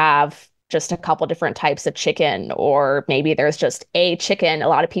 you have just a couple different types of chicken, or maybe there's just a chicken. A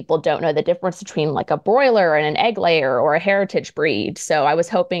lot of people don't know the difference between like a broiler and an egg layer or a heritage breed. So I was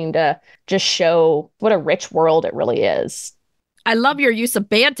hoping to just show what a rich world it really is. I love your use of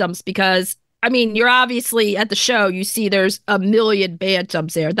bantams because, you're obviously at the show, you see there's a million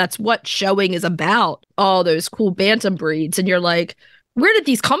bantams there. That's what showing is about, all those cool bantam breeds. And you're like, where did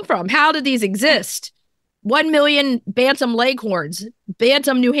these come from? How did these exist? 1 million Bantam Leghorns,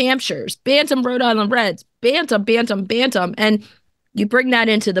 Bantam New Hampshires, Bantam Rhode Island Reds, Bantam. And you bring that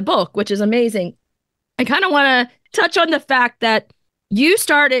into the book, which is amazing. I kind of want to touch on the fact that you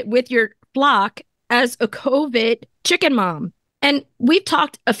started with your flock as a COVID chicken mom. And we've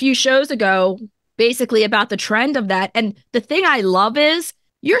talked a few shows ago, basically about the trend of that. And the thing I love is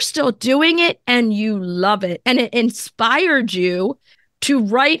you're still doing it and you love it. And it inspired you to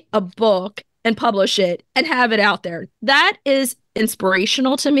write a book and publish it and have it out there. That is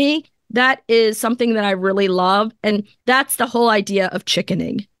inspirational to me. That is something that I really love. And that's the whole idea of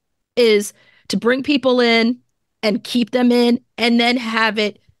chickening, is to bring people in and keep them in and then have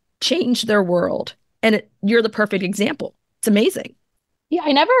it change their world. And you're the perfect example. It's amazing. Yeah,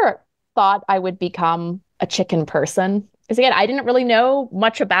 I never thought I would become a chicken person. Because again, I didn't really know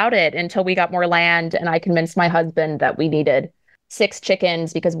much about it until we got more land and I convinced my husband that we needed 6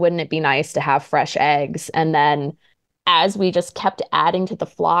 chickens because wouldn't it be nice to have fresh eggs? And then as we just kept adding to the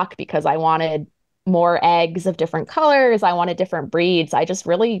flock because I wanted more eggs of different colors, I wanted different breeds, I just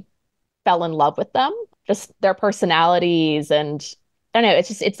really fell in love with them, just their personalities. And I don't know,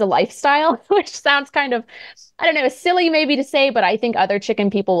 it's a lifestyle, which sounds kind of, I don't know, silly maybe to say, but I think other chicken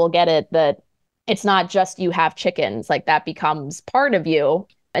people will get it, that it's not just you have chickens, like that becomes part of you.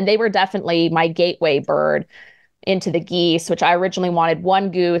 And they were definitely my gateway bird into the geese, which I originally wanted one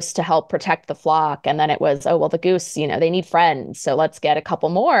goose to help protect the flock. And then it was, oh, well, the goose, they need friends. So let's get a couple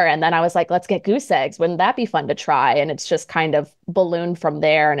more. And then I was like, let's get goose eggs. Wouldn't that be fun to try? And it's just kind of ballooned from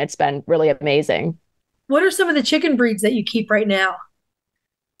there. And it's been really amazing. What are some of the chicken breeds that you keep right now?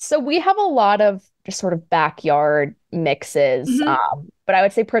 So we have a lot of just sort of backyard mixes. But I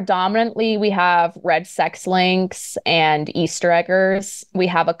would say predominantly we have red sex links and Easter eggers. We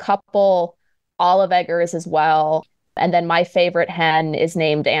have a couple olive eggers as well. And then my favorite hen is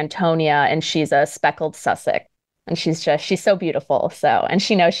named Antonia, and she's a speckled Sussex. And she's so beautiful. So, and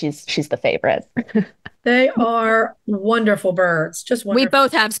she knows she's the favorite. They are wonderful birds. Just wonderful. We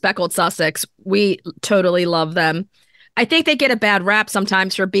both have speckled Sussex. We totally love them. I think they get a bad rap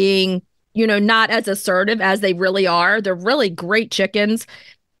sometimes for being, not as assertive as they really are. They're really great chickens.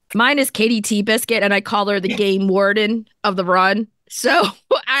 Mine is Katie T. Biscuit, and I call her the game warden of the run. So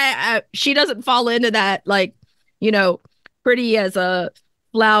she doesn't fall into that, pretty as a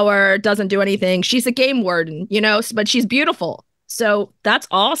flower, doesn't do anything. She's a game warden, but she's beautiful. So that's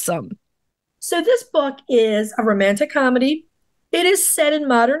awesome. So this book is a romantic comedy. It is set in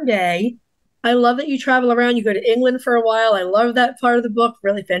modern day. I love that you travel around. You go to England for a while. I love that part of the book.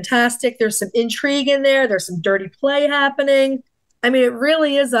 Really fantastic. There's some intrigue in there. There's some dirty play happening. I mean, it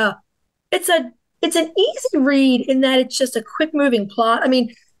really is it's an easy read in that it's just a quick moving plot. I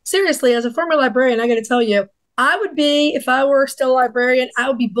mean, seriously, as a former librarian, I got to tell you, if I were still a librarian, I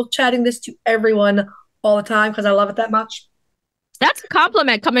would be book chatting this to everyone all the time because I love it that much. That's a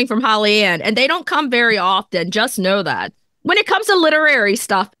compliment coming from Holly Ann, and they don't come very often. Just know that. When it comes to literary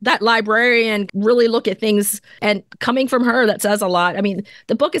stuff, that librarian really look at things, and coming from her, that says a lot. I mean,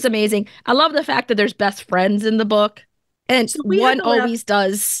 the book is amazing. I love the fact that there's best friends in the book, and so one always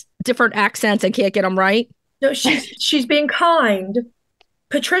does different accents and can't get them right. No, she's being kind.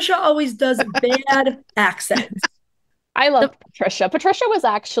 Patricia always does bad accents. I love Patricia. Patricia was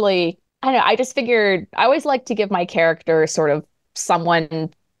actually, I don't know, I just figured I always like to give my character sort of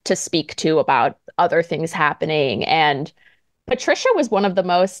someone to speak to about other things happening. And Patricia was one of the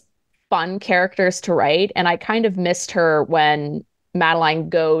most fun characters to write. And I kind of missed her when Madeline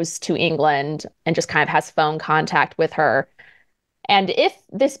goes to England and just kind of has phone contact with her. And if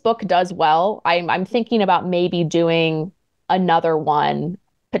this book does well, I'm thinking about maybe doing another one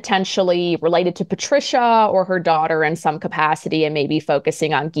potentially related to Patricia or her daughter in some capacity, and maybe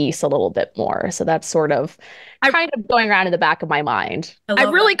focusing on geese a little bit more. So that's sort of kind of going around in the back of my mind. I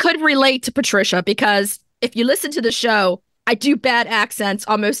really could relate to Patricia because if you listen to the show, I do bad accents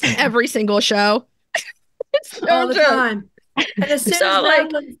almost every single show. It's all the time. And as soon as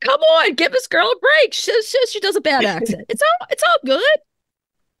Madeline, come on, give this girl a break. She does a bad accent. It's all good.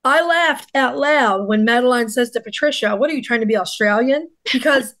 I laughed out loud when Madeline says to Patricia, "What are you trying to be, Australian?"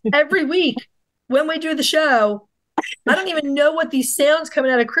 Because every week when we do the show, I don't even know what these sounds coming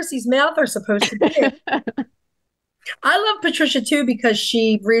out of Chrissy's mouth are supposed to be. I love Patricia too because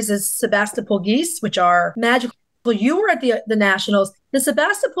she raises Sebastopol geese, which are magical. You were at the Nationals. The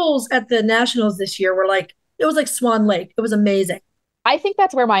Sebastopols at the Nationals this year were it was like Swan Lake. It was amazing. I think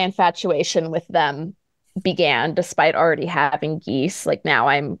that's where my infatuation with them began, despite already having geese. Like now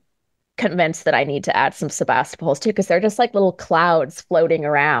I'm convinced that I need to add some Sebastopols too, because they're just like little clouds floating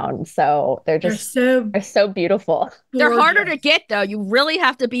around. So they're so beautiful. They're harder to get though. You really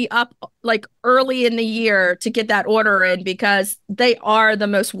have to be up like early in the year to get that order in because they are the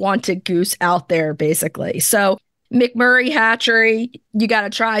most wanted goose out there basically. So McMurray Hatchery, you got to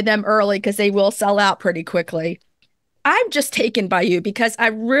try them early because they will sell out pretty quickly. I'm just taken by you because I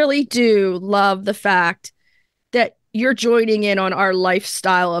really do love the fact that you're joining in on our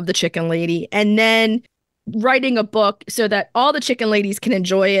lifestyle of the Chicken Lady and then writing a book so that all the chicken ladies can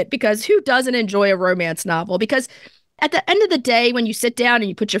enjoy it, because who doesn't enjoy a romance novel? Because at the end of the day, when you sit down and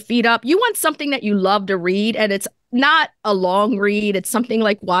you put your feet up, you want something that you love to read, and it's not a long read. It's something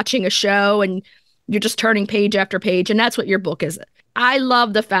like watching a show and you're just turning page after page, and that's what your book is. I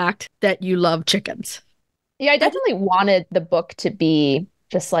love the fact that you love chickens. Yeah, I definitely wanted the book to be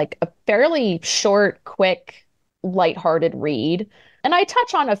just like a fairly short, quick, lighthearted read. And I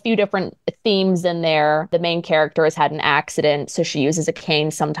touch on a few different themes in there. The main character has had an accident, so she uses a cane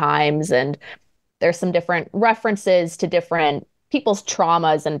sometimes. And there's some different references to different people's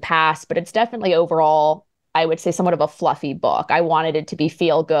traumas and past, but it's definitely overall, I would say, somewhat of a fluffy book. I wanted it to be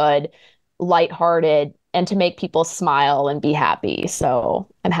feel good, lighthearted, and to make people smile and be happy. So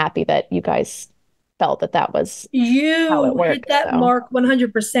I'm happy that you guys felt that that was how it You worked. hit that mark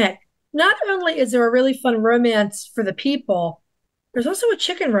 100%. Not only is there a really fun romance for the people, there's also a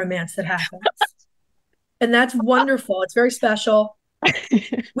chicken romance that happens. And that's wonderful. It's very special.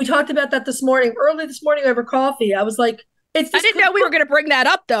 We talked about that this morning, early this morning over coffee. I was like, I didn't know we were going to bring that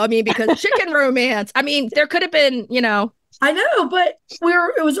up, though. I mean, because chicken romance. I mean, there could have been, I know, but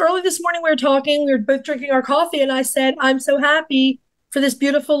it was early this morning. We were talking, we were both drinking our coffee, and I said, I'm so happy for this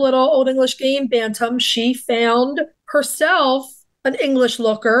beautiful little Old English game, Bantam. She found herself an English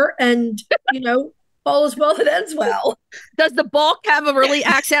looker, and, all is well that ends well. Does the bulk have a really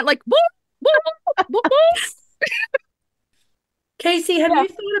accent like, boop, boop, boop, boop? Kasey, have you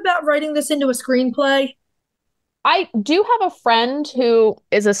thought about writing this into a screenplay? I do have a friend who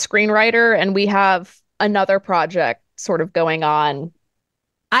is a screenwriter, and we have another project sort of going on.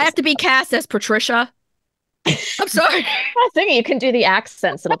 I have to be cast as Patricia. I'm sorry. I think you can do the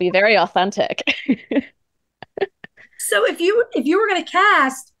accents. It'll be very authentic. So if you were going to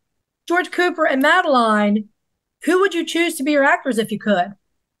cast George Cooper and Madeline, who would you choose to be your actors if you could?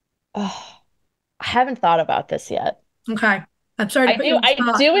 Oh, I haven't thought about this yet. Okay. I'm sorry to put you on the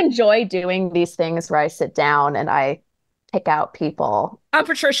spot. I do enjoy doing these things where I sit down and I pick out people. I'm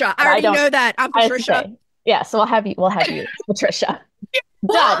Patricia. I already know that. I'm Patricia. Yeah, so we'll have you, Patricia.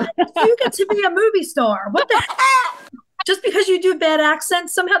 Done. You get to be a movie star. What the heck? Just because you do bad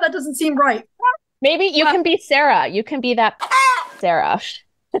accents, somehow that doesn't seem right. Maybe you can be Sarah. You can be that Sarah.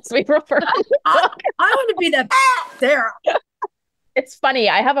 As we refer to I want to be that Sarah. It's funny.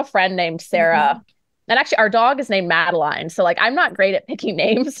 I have a friend named Sarah. Mm-hmm. And actually, our dog is named Madeline. So, I'm not great at picking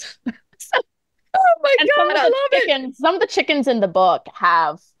names. Oh my God, I love it. Some of the chickens in the book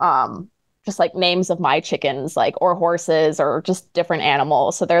have just names of my chickens, or horses or just different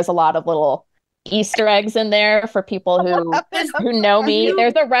animals. So there's a lot of little Easter eggs in there for people who know me.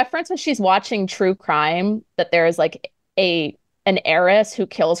 There's a reference when she's watching true crime that there's an heiress who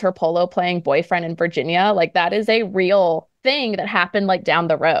kills her polo playing boyfriend in Virginia. That is a real thing that happened down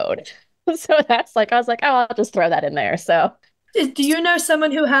the road. So that's I was oh, I'll just throw that in there. So do you know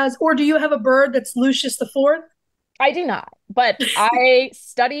someone who has, or do you have a bird that's Lucius the Fourth? I do not, but I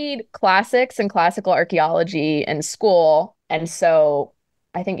studied classics and classical archaeology in school. And so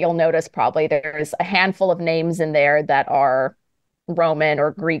I think you'll notice probably there's a handful of names in there that are Roman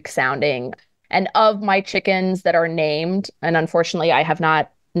or Greek sounding. And of my chickens that are named, and unfortunately I have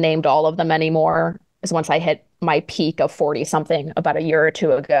not named all of them anymore, is once I hit my peak of 40 something about a year or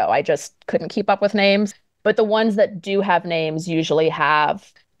two ago, I just couldn't keep up with names. But the ones that do have names usually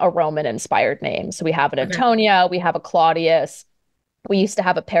have a Roman inspired name. So we have an Antonia, we have a Claudius. We used to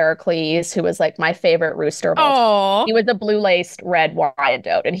have a Pericles, who was my favorite rooster. He was a blue-laced red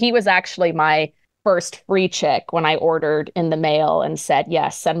Wyandotte. And he was actually my first free chick when I ordered in the mail and said,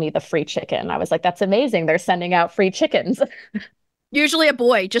 yes, send me the free chicken. I was like, that's amazing. They're sending out free chickens. Usually a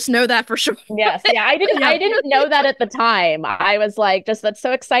boy, just know that for sure. Yes. Yeah. I didn't know that at the time. I was that's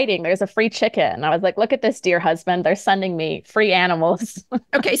so exciting. There's a free chicken. I was like, look at this, dear husband. They're sending me free animals.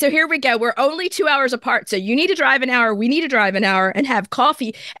 Okay. So here we go. We're only 2 hours apart. So you need to drive an hour. We need to drive an hour and have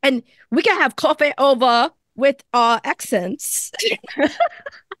coffee. And we can have coffee over with accents.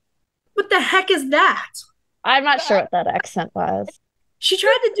 What the heck is that? I'm not sure what that accent was. She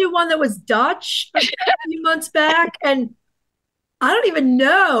tried to do one that was Dutch a few months back, and I don't even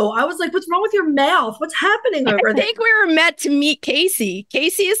know. I was like, what's wrong with your mouth? What's happening over there? I think we were meant to meet Kasey.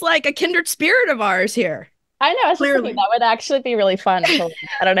 Kasey is like a kindred spirit of ours here. I know. I was thinking that would actually be really fun to,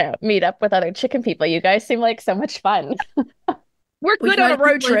 I don't know, meet up with other chicken people. You guys seem like so much fun. We're good on a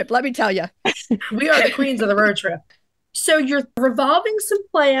road trip, let me tell you. We are the queens of the road trip. So you're revolving some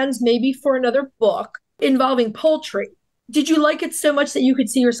plans maybe for another book involving poultry. Did you like it so much that you could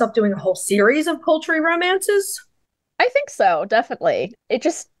see yourself doing a whole series of poultry romances? I think so, definitely. It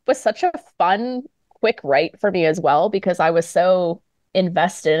just was such a fun, quick write for me as well, because I was so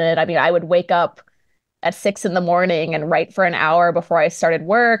invested in it. I mean, I would wake up at 6 a.m. and write for an hour before I started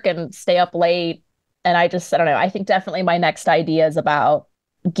work and stay up late. And I don't know, I think definitely my next idea is about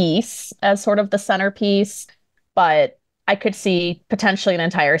geese as sort of the centerpiece, but I could see potentially an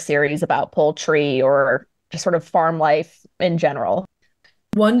entire series about poultry or just sort of farm life in general.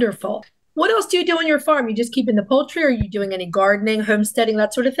 Wonderful. What else do you do on your farm? You just keeping the poultry, or are you doing any gardening, homesteading,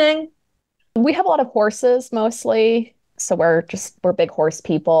 that sort of thing? We have a lot of horses mostly. So we're big horse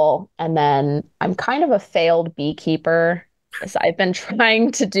people. And then I'm kind of a failed beekeeper. So I've been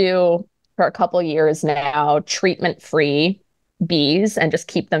trying to do for a couple years now treatment-free bees and just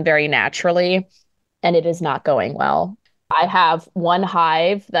keep them very naturally. And it is not going well. I have one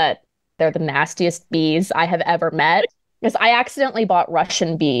hive that they're the nastiest bees I have ever met because I accidentally bought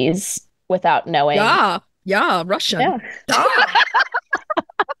Russian bees without knowing. Yeah, Russian. Yeah.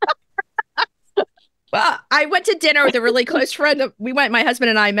 Well, I went to dinner with a really close friend. My husband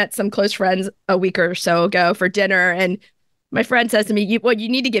and I met some close friends a week or so ago for dinner. And my friend says to me, you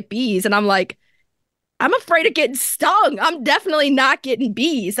need to get bees. And I'm like, I'm afraid of getting stung. I'm definitely not getting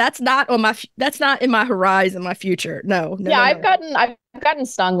bees. That's not in my horizon, my future. No. Yeah, I've gotten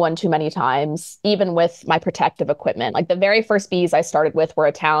stung one too many times, even with my protective equipment. Like the very first bees I started with were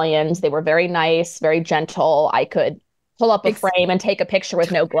Italians. They were very nice, very gentle. I could pull up a frame and take a picture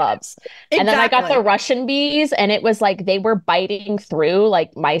with no gloves. Exactly. And then I got the Russian bees, and it was like they were biting through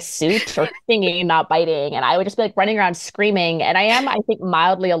like my suit, or stinging, not biting. And I would just be like running around screaming. And I think,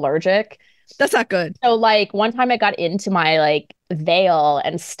 mildly allergic. That's not good. So like one time I got into my like veil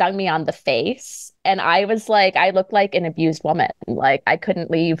and stung me on the face. And I was like, I looked like an abused woman. Like I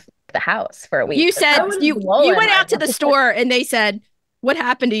couldn't leave the house for a week. You said you went out to the store and they said, what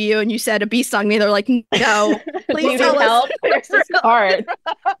happened to you? And you said, a bee stung me. They're like, no, please tell us. This is hard.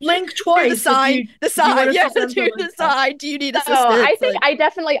 Blink twice. The sign. Yes, do the sign. Do you need assistance? I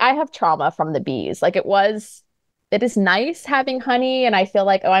think I have trauma from the bees. Like it is nice having honey, and I feel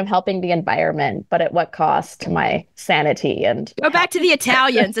like, I'm helping the environment, but at what cost to my sanity? And go back to the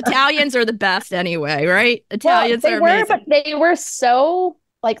Italians. Italians are the best anyway, right? Italians are amazing. But they were so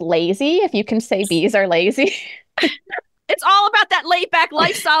like lazy, if you can say bees are lazy. It's all about that laid back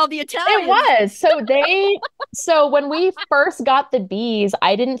lifestyle of the Italians. It was. So when we first got the bees,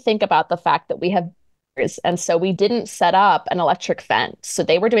 I didn't think about the fact that we have bees. And so we didn't set up an electric fence. So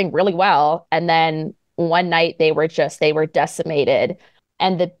they were doing really well. And then one night they were decimated,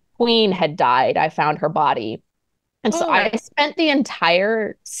 and the queen had died. I found her body. And so I spent the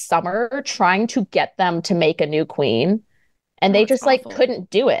entire summer trying to get them to make a new queen. And they just like couldn't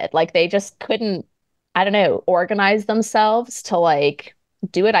do it. Like they just couldn't, I don't know, organize themselves to like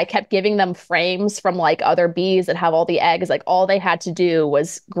do it. I kept giving them frames from like other bees that have all the eggs. Like all they had to do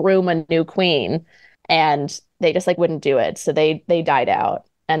was groom a new queen, and they just like wouldn't do it. So they died out.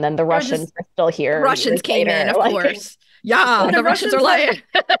 And then the Russians are still here. Russians came in, of course. Yeah, the Russians are like.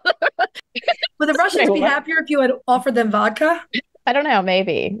 Would the Russians be happier if you had offered them vodka? I don't know,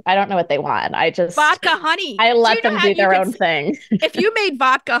 maybe. I don't know what they want. Vodka honey. I let them do their own thing. If you made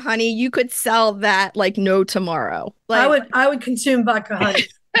vodka honey, you could sell that like no tomorrow. Like, I would consume vodka honey.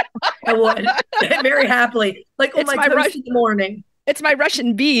 I would very happily. Like on my toast in the morning. It's my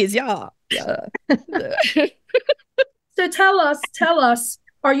Russian bees, yeah. So tell us,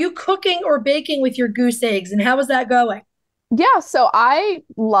 are you cooking or baking with your goose eggs, and how is that going? Yeah, so I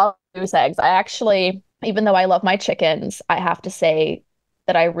love goose eggs. I actually, even though I love my chickens, I have to say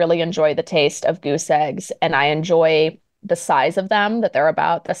that I really enjoy the taste of goose eggs, and I enjoy the size of them, that they're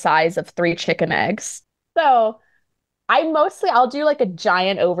about the size of 3 chicken eggs. So I'll do like a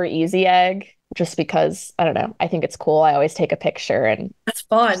giant over easy egg just because, I don't know, I think it's cool. I always take a picture and that's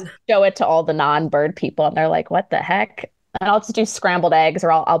fun. Show it to all the non-bird people, and they're like, what the heck? And I'll just do scrambled eggs,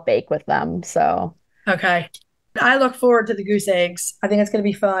 or I'll bake with them. So okay. I look forward to the goose eggs. I think it's going to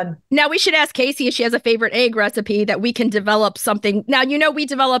be fun. Now we should ask Kasey if she has a favorite egg recipe that we can develop something. Now, we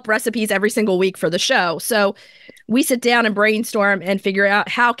develop recipes every single week for the show. So we sit down and brainstorm and figure out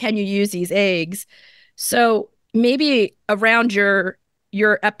how can you use these eggs. So maybe around your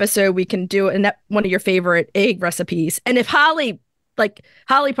episode, we can do one of your favorite egg recipes. And if Holly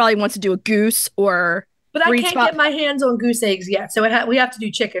probably wants to do a goose or... But I can't get my hands on goose eggs yet. So we have to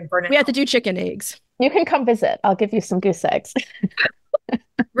do chicken for now. We have to do chicken eggs. You can come visit. I'll give you some goose eggs.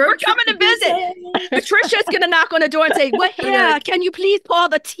 We're coming to visit. Patricia's going to knock on the door and say, "What? Yeah, can you please pour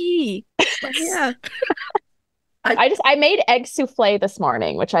the tea?" Yeah. I made egg soufflé this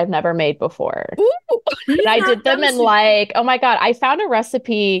morning, which I've never made before. Ooh. And I did them in like, oh my God, I found a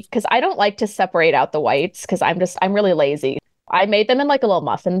recipe because I don't like to separate out the whites because I'm really lazy. I made them in like a little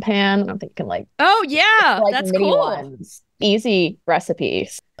muffin pan. I'm thinking like, oh yeah, like that's cool. Ones. Easy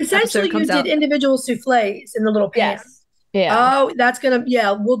recipes. Essentially, you did individual soufflés in the little pan. Yes. Yeah. Oh, that's gonna.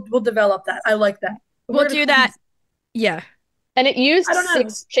 Yeah, we'll develop that. I like that. We'll do that. Yeah. And it used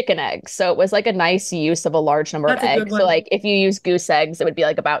 6 chicken eggs, so it was like a nice use of a large number of eggs. So like if you use goose eggs, it would be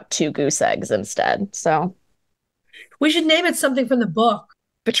like about 2 goose eggs instead. So we should name it something from the book.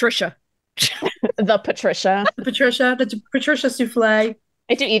 Patricia. The Patricia. The Patricia Soufflé.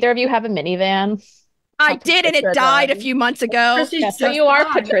 Do either of you have a minivan? I did, and it died a few months ago. So you are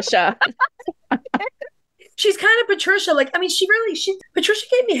Patricia. She's kind of Patricia. Like, I mean, Patricia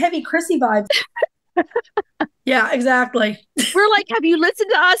gave me heavy Chrissy vibes. Yeah, exactly. We're like, have you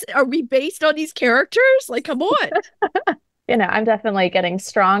listened to us? Are we based on these characters? Like, come on. I'm definitely getting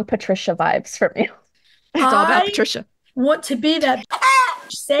strong Patricia vibes from you. It's all about Patricia. Want to be that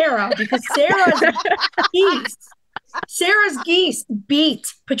Sarah, because Sarah's geese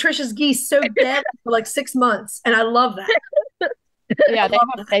beat Patricia's geese so bad for like 6 months, and I love that. Yeah,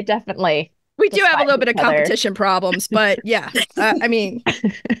 they definitely. We do have a little bit of competition problems, but yeah, I mean,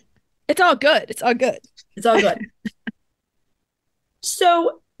 it's all good. It's all good. It's all good.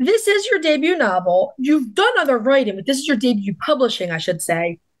 So this is your debut novel. You've done other writing, but this is your debut publishing, I should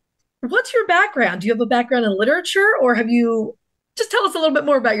say. What's your background? Do you have a background in literature, or just tell us a little bit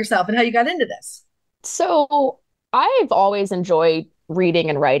more about yourself and how you got into this? So I've always enjoyed reading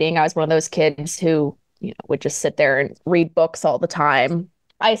and writing. I was one of those kids who, would just sit there and read books all the time.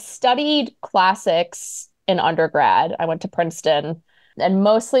 I studied classics in undergrad. I went to Princeton and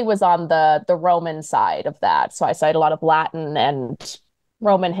mostly was on the Roman side of that. So I studied a lot of Latin and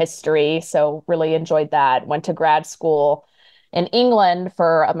Roman history. So really enjoyed that. Went to grad school in England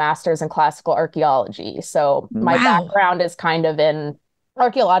for a master's in classical archaeology. So my background is kind of in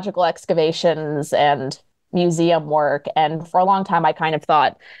archaeological excavations and museum work. And for a long time, I kind of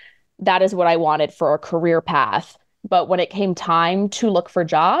thought that is what I wanted for a career path. But when it came time to look for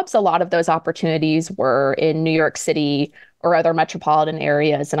jobs, a lot of those opportunities were in New York City or other metropolitan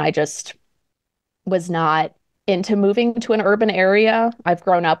areas. And I just was not into moving to an urban area. I've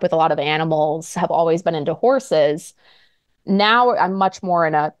grown up with a lot of animals, have always been into horses. Now I'm much more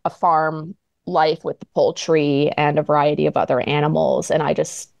in a farm life with the poultry and a variety of other animals. And I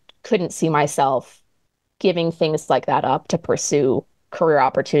just couldn't see myself giving things like that up to pursue career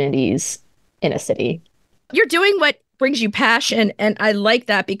opportunities in a city. You're doing what brings you passion. And I like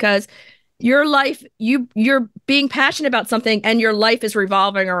that because your life, you're being passionate about something and your life is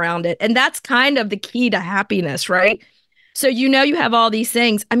revolving around it. And that's kind of the key to happiness, right? So you have all these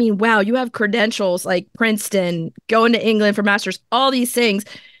things. I mean, wow, you have credentials like Princeton, going to England for masters, all these things.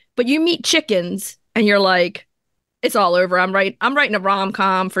 But you meet chickens and you're like, it's all over. I'm writing a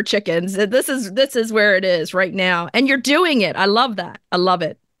rom-com for chickens. This is where it is right now. And you're doing it. I love that. I love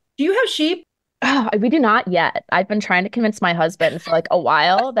it. Do you have sheep? We do not yet. I've been trying to convince my husband for like a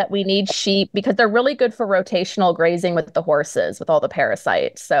while that we need sheep because they're really good for rotational grazing with the horses, with all the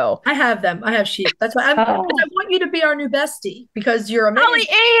parasites. So I have them. I have sheep. That's why I want you to be our new bestie because you're amazing. Holly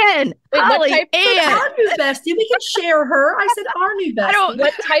Ann. Our new bestie. We can share her. I said our new bestie.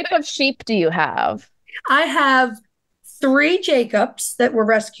 What type of sheep do you have? I have 3 Jacobs that were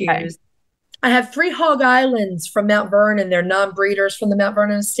rescues. Okay. I have 3 Hog Islands from Mount Vernon. They're non-breeders from the Mount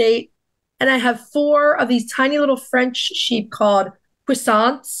Vernon estate. And I have 4 of these tiny little French sheep called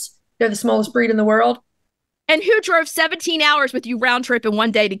Puissants. They're the smallest breed in the world. And who drove 17 hours with you round trip in one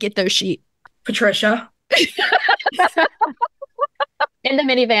day to get those sheep? Patricia. In the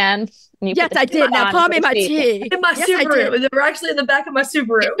minivan. Yes, I did. Now pour me my tea. In my Subaru. They were actually in the back of my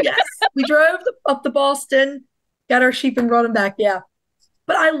Subaru. Yes. We drove up to Boston, got our sheep and brought them back. Yeah.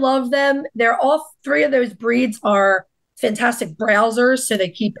 But I love them. They're all 3 of those breeds are fantastic browsers, so they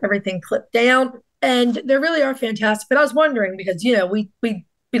keep everything clipped down, and they really are fantastic. But I was wondering because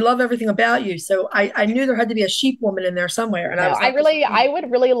we love everything about you, so I knew there had to be a sheep woman in there somewhere. And I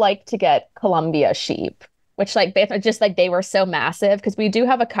would really like to get Columbia sheep, which just like they were so massive because we do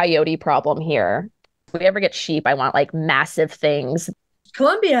have a coyote problem here. If we ever get sheep, I want like massive things.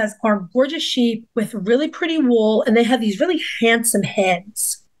 Columbias are gorgeous sheep with really pretty wool, and they have these really handsome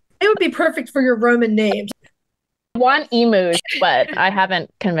heads. They would be perfect for your Roman names. I want emus, but I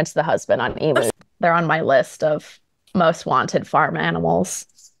haven't convinced the husband on emus. They're on my list of most wanted farm animals.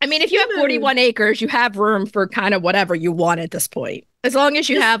 I mean, if you have 41 acres, you have room for kind of whatever you want at this point, as long as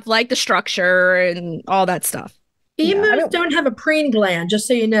you have like the structure and all that stuff. Emus don't have a preen gland, just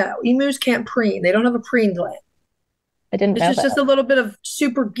so you know. Emus can't preen. They don't have a preen gland. I didn't know that. It's just a little bit of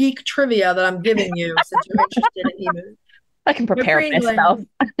super geek trivia that I'm giving you since you're interested in emus. I can prepare myself.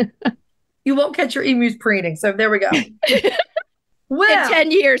 You won't catch your emus preening. So there we go. Well, in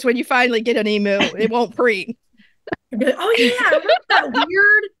 10 years, when you finally get an emu, it won't preen. Oh, yeah. I remember that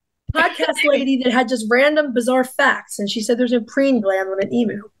weird podcast lady that had just random bizarre facts. And she said there's no preen gland on an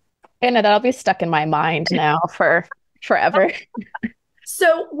emu. And that'll be stuck in my mind now for forever.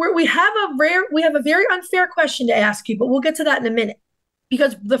 So we have a very unfair question to ask you, but we'll get to that in a minute.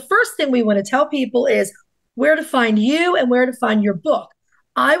 Because the first thing we want to tell people is where to find you and where to find your book.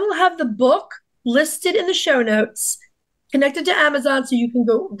 I will have the book listed in the show notes, connected to Amazon, so you can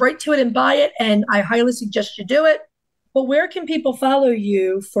go right to it and buy it. And I highly suggest you do it. But where can people follow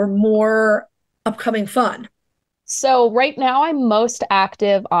you for more upcoming fun? So right now I'm most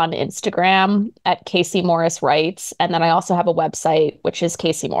active on Instagram at Kasey Morris Writes. And then I also have a website, which is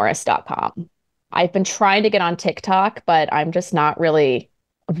CaseyMorris.com. I've been trying to get on TikTok, but I'm just not really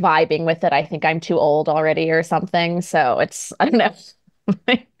vibing with it. I think I'm too old already or something. So I don't know.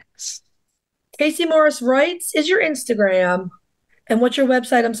 Kasey Morris Writes is your Instagram. And what's your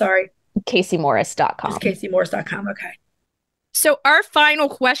website? I'm sorry. CaseyMorris.com. Just CaseyMorris.com. Okay. So our final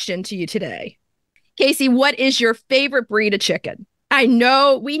question to you today. Kasey, what is your favorite breed of chicken?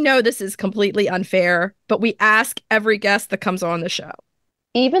 We know this is completely unfair, but we ask every guest that comes on the show.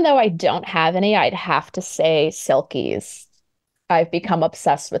 Even though I don't have any, I'd have to say Silkies. I've become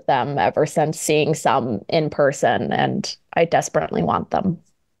obsessed with them ever since seeing some in person, and I desperately want them.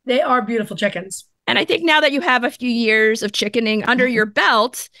 They are beautiful chickens. And I think now that you have a few years of chickening under your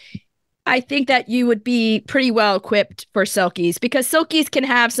belt, I think that you would be pretty well equipped for Silkies, because Silkies can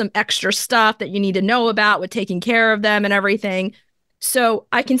have some extra stuff that you need to know about with taking care of them and everything. So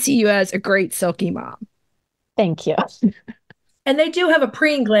I can see you as a great Silky mom. Thank you. And they do have a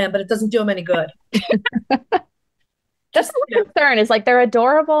preen gland, but it doesn't do them any good. That's the concern is like, they're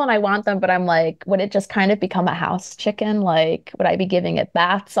adorable and I want them, but I'm like, would it just kind of become a house chicken? Like, would I be giving it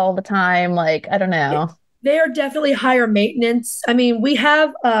baths all the time? Like, I don't know. They are definitely higher maintenance. I mean, we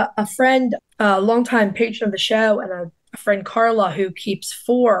have a friend, a longtime patron of the show, and a friend, Carla, who keeps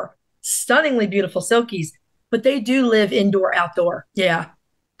 4 stunningly beautiful Silkies, but they do live indoor, outdoor. Yeah.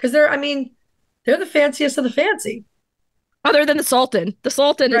 Because they're the fanciest of the fancy. Other than the Sultan. The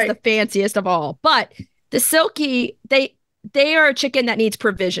Sultan Right. is the fanciest of all. But the Silky, they are a chicken that needs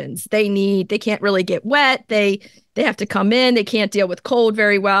provisions. They can't really get wet. They have to come in. They can't deal with cold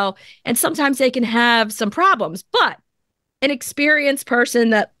very well. And sometimes they can have some problems. But an experienced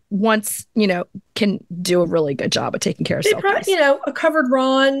person that can do a really good job of taking care of Silkies. A covered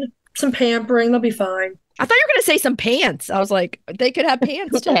run, some pampering, they'll be fine. I thought you were going to say some pants. I was like, they could have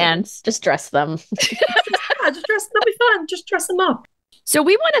pants too. Pants, just dress them. Yeah, just dress. They'll be fun. Just dress them up. So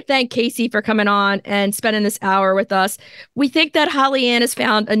we want to thank Kasey for coming on and spending this hour with us. We think that Holly Ann has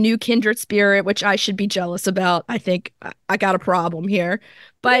found a new kindred spirit, which I should be jealous about. I think I got a problem here.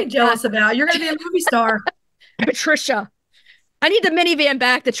 But jealous about. You're going to be a movie star. Patricia, I need the minivan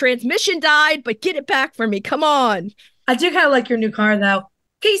back. The transmission died, but get it back for me. Come on. I do kind of like your new car, though.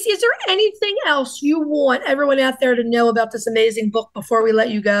 Kasey, is there anything else you want everyone out there to know about this amazing book before we let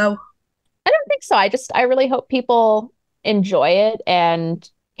you go? I don't think so. I really hope people enjoy it and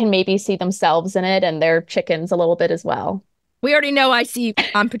can maybe see themselves in it and their chickens a little bit as well. We already know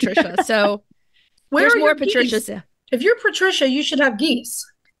I'm Patricia, so there's more Patricias. If you're Patricia, you should have geese.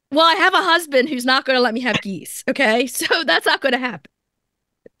 Well, I have a husband who's not going to let me have geese, okay? So that's not going to happen.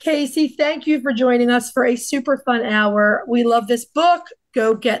 Kasey, thank you for joining us for a super fun hour. We love this book.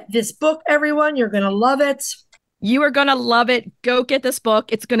 Go get this book, everyone. You're going to love it. You are going to love it. Go get this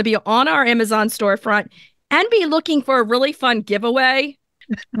book. It's going to be on our Amazon storefront, and be looking for a really fun giveaway.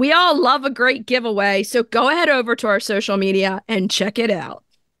 We all love a great giveaway. So go ahead over to our social media and check it out.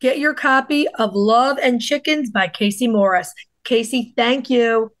 Get your copy of Love and Chickens by Kasey Morris. Kasey, thank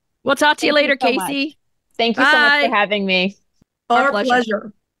you. We'll talk to you later, Kasey. Thank you so much for having me. Our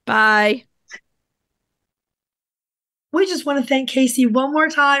pleasure. Bye. We just want to thank Kasey one more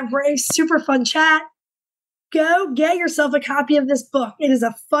time for a super fun chat. Go get yourself a copy of this book. It is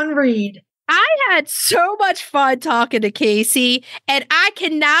a fun read. I had so much fun talking to Kasey, and I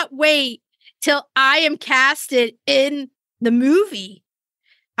cannot wait till I am casted in the movie.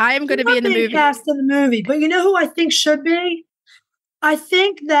 I am going to be in the movie. Cast in the movie, but you know who I think should be? I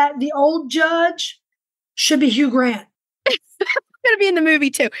think that the old judge should be Hugh Grant. I'm going to be in the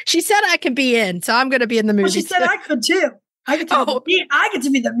movie too. She said I could be in, so I'm going to be in the movie. Well, she said I could too. I get to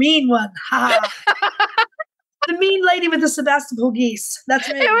be the mean one. The mean lady with the Sebastopol geese. That's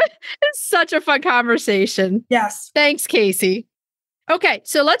me. It's such a fun conversation. Yes. Thanks, Kasey. Okay,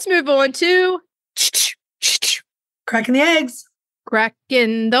 so let's move on to cracking the eggs.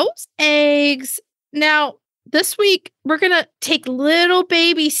 Cracking those eggs. Now, this week, we're going to take little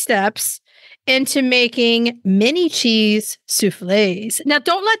baby steps into making mini cheese soufflés. Now,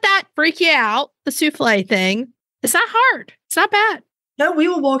 don't let that freak you out, the soufflé thing. It's not hard. It's not bad. No, we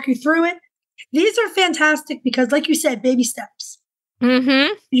will walk you through it. These are fantastic because, like you said, baby steps.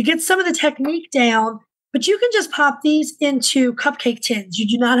 Mm-hmm. You get some of the technique down, but you can just pop these into cupcake tins. You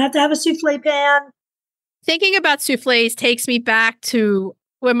do not have to have a souffle pan. Thinking about soufflés takes me back to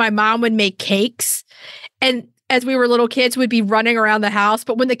when my mom would make cakes. And as we were little kids, would be running around the house.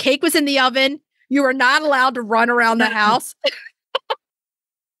 But when the cake was in the oven, you were not allowed to run around the house.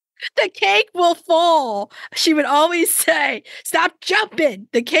 The cake will fall. She would always say, stop jumping.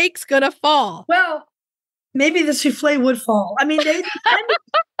 The cake's going to fall. Well, maybe the souffle would fall. I mean, it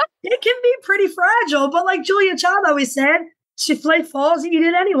can be pretty fragile, but like Julia Child always said, souffle falls, you eat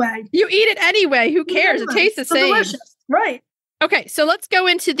it anyway. You eat it anyway. Who cares? It tastes the same. Delicious. Right. Okay, so let's go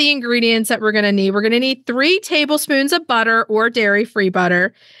into the ingredients that we're going to need. We're going to need 3 tablespoons of butter or dairy-free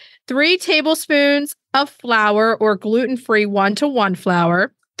butter, 3 tablespoons of flour or gluten-free 1-to-1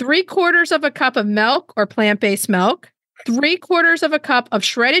 flour, 3/4 of a cup of milk or plant-based milk, 3/4 of a cup of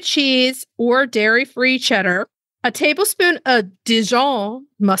shredded cheese or dairy-free cheddar, a tablespoon of Dijon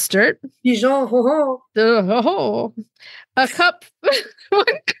mustard, Dijon, a cup,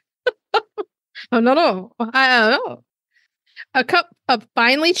 a cup of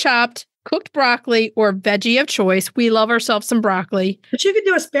finely chopped cooked broccoli or veggie of choice. We love ourselves some broccoli. But you could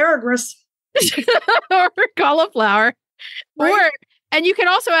do asparagus. Or cauliflower. Right. And you can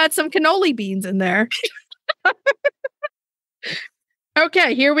also add some cannoli beans in there.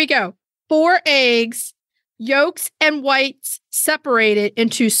 Okay, here we go. 4 eggs, yolks and whites separated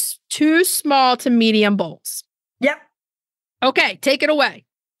into 2 small to medium bowls. Yep. Okay, take it away.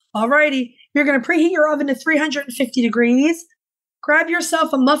 All righty. You're going to preheat your oven to 350 degrees. Grab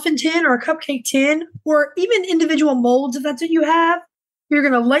yourself a muffin tin or a cupcake tin, or even individual molds if that's what you have. You're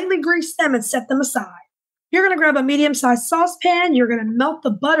going to lightly grease them and set them aside. You're going to grab a medium-sized saucepan. You're going to melt the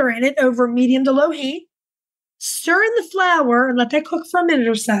butter in it over medium to low heat. Stir in the flour and let that cook for a minute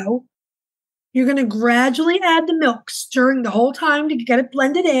or so. You're going to gradually add the milk, stirring the whole time to get it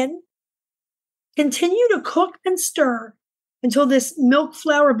blended in. Continue to cook and stir until this milk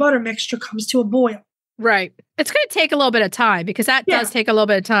flour butter mixture comes to a boil. Right. It's going to take a little bit of time because that does take a little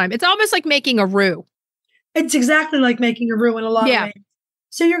bit of time. It's almost like making a roux. It's exactly like making a roux in a lot of ways.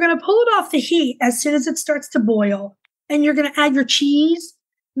 So you're going to pull it off the heat as soon as it starts to boil, and you're going to add your cheese,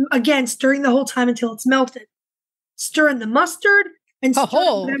 again, stirring the whole time until it's melted. Stir in the mustard and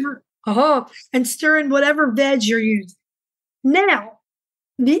stir in whatever veg you're using. Now,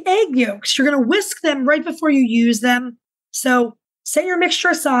 the egg yolks, you're going to whisk them right before you use them. So set your mixture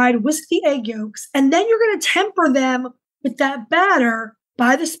aside, whisk the egg yolks, and then you're going to temper them with that batter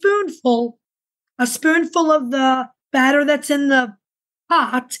by the spoonful, a spoonful of the batter that's in the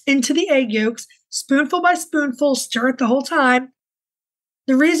pot into the egg yolks, spoonful by spoonful, stir it the whole time.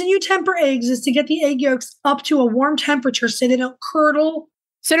 The reason you temper eggs is to get the egg yolks up to a warm temperature so they don't curdle.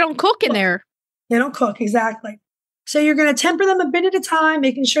 So they don't cook in there. They don't cook, exactly. So you're going to temper them a bit at a time,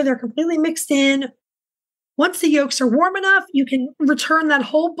 making sure they're completely mixed in. Once the yolks are warm enough, you can return that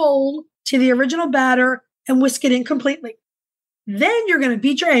whole bowl to the original batter and whisk it in completely. Then you're going to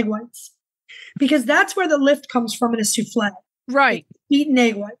beat your egg whites because that's where the lift comes from in a souffle. Right. Beaten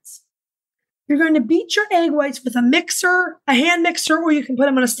egg whites. You're going to beat your egg whites with a mixer, a hand mixer, or you can put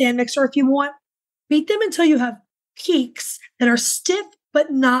them on a stand mixer if you want. Beat them until you have peaks that are stiff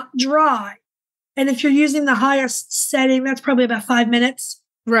but not dry. And if you're using the highest setting, that's probably about 5 minutes.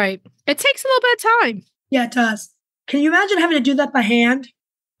 Right. It takes a little bit of time. Yeah, it does. Can you imagine having to do that by hand?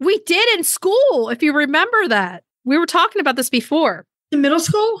 We did in school, if you remember that. We were talking about this before. In middle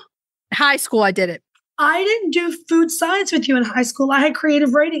school? High school, I did it. I didn't do food science with you in high school. I had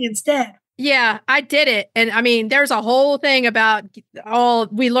creative writing instead. Yeah, I did it. And I mean, there's a whole thing about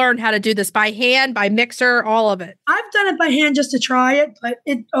we learned how to do this by hand, by mixer, all of it. I've done it by hand just to try it, but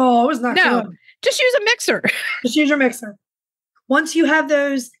it was not good. Just use a mixer. Just use your mixer. Once you have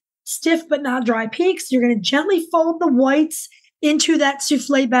those stiff but not dry peaks, you're going to gently fold the whites into that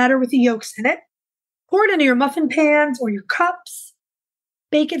souffle batter with the yolks in it. Pour it into your muffin pans or your cups.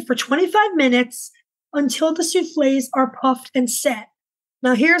 Bake it for 25 minutes until the souffles are puffed and set.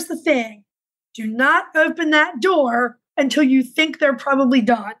 Now, here's the thing. Do not open that door until you think they're probably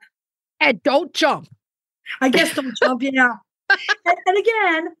done. And don't jump. I guess don't jump, yeah. And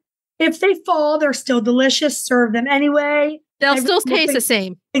again, if they fall, they're still delicious. Serve them anyway. They'll still taste the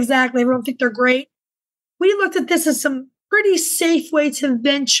same. Exactly. Everyone think they're great. We looked at this as some pretty safe way to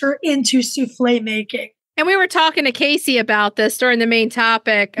venture into souffle making. And we were talking to Kasey about this during the main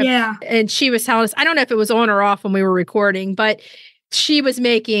topic. Yeah. And she was telling us, I don't know if it was on or off when we were recording, but she was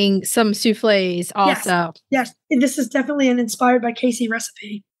making some souffles also. Yes. This is definitely an inspired by Kasey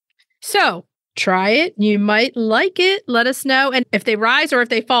recipe. So try it. You might like it. Let us know. And if they rise or if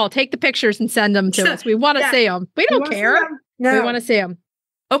they fall, take the pictures and send them to us. We want to see them. We don't care. No. We want to see them.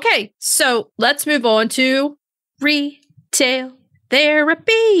 Okay. So let's move on to retail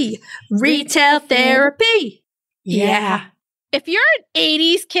therapy. Retail therapy. Yeah. If you're an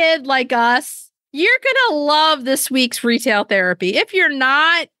 80s kid like us, You're going to love this week's retail therapy. If you're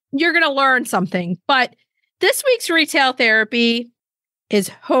not, you're going to learn something. But this week's retail therapy is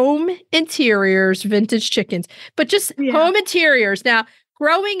home interiors, vintage chickens, but just home interiors. Now,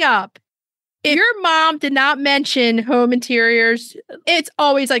 growing up, if your mom did not mention home interiors, it's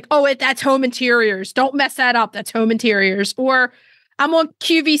always like, oh, that's home interiors. Don't mess that up. That's home interiors. Or I'm on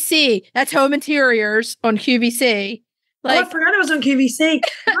QVC. That's home interiors on QVC. Like, I forgot I was on QVC.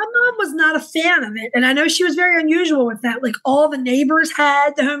 My mom was not a fan of it. And I know she was very unusual with that. Like all the neighbors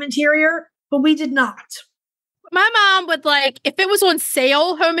had the home interior, but we did not. My mom would like, if it was on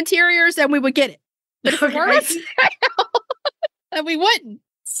sale, home interiors, then we would get it. But if it weren't sale, then we wouldn't.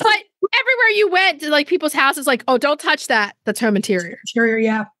 But everywhere you went to like people's houses, like, oh, don't touch that. That's home interior. Interior,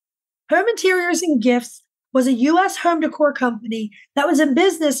 yeah. Home Interiors and Gifts was a U.S. home decor company that was in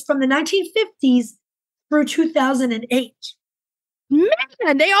business from the 1950s through 2008. Man,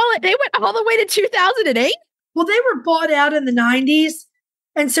 they went all the way to 2008? Well, they were bought out in the 90s,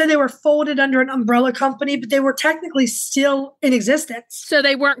 and so they were folded under an umbrella company, but they were technically still in existence. So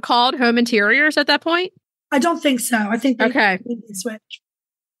they weren't called Home Interiors at that point? I don't think so. I think they switched.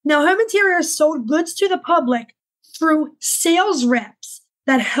 Now, Home Interiors sold goods to the public through sales reps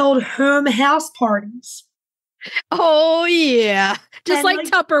that held home house parties. Oh, yeah. Just like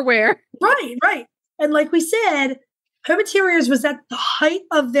Tupperware. Right. And like we said, Home Interiors was at the height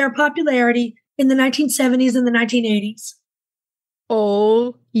of their popularity in the 1970s and the 1980s.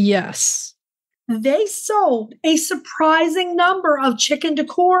 Oh, yes. They sold a surprising number of chicken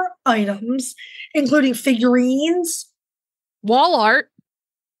decor items, including figurines, wall art,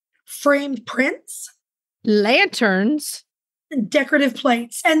 framed prints, lanterns, and decorative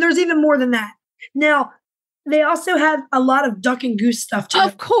plates. And there's even more than that. Now, they also had a lot of duck and goose stuff too.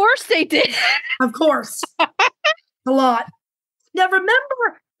 Of course they did. Of course. A lot. Now,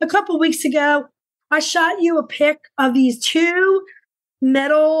 remember a couple weeks ago, I shot you a pic of these 2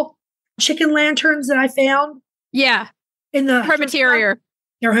 metal chicken lanterns that I found? Yeah. In the home interior.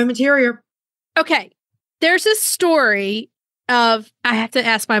 Their home interior. Okay. There's a story of, I have to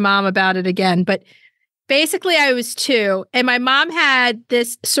ask my mom about it again, but basically I was 2 and my mom had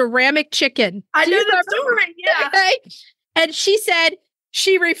this ceramic chicken. I know that story. Yeah. Okay? And she said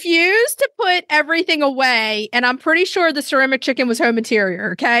she refused to put everything away. And I'm pretty sure the ceramic chicken was home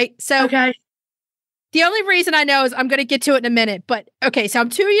interior. Okay. So the only reason I know is I'm going to get to it in a minute. But okay, so I'm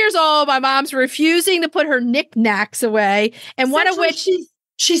 2 years old. My mom's refusing to put her knickknacks away. And one of which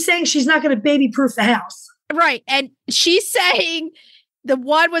she's saying she's not going to baby proof the house. Right. And she's saying the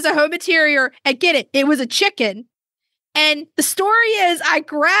one was a home interior. And get it, it was a chicken. And the story is I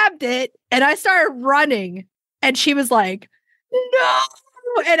grabbed it and I started running. And she was like, no.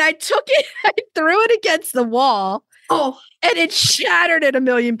 And I took it, I threw it against the wall. Oh. And it shattered in a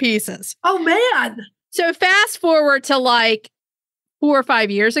million pieces. Oh, man. So fast forward to like 4 or 5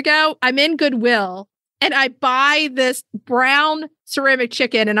 years ago, I'm in Goodwill and I buy this brown ceramic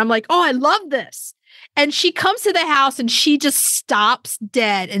chicken and I'm like, oh, I love this. And she comes to the house and she just stops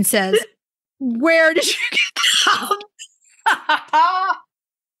dead and says, where did you get that?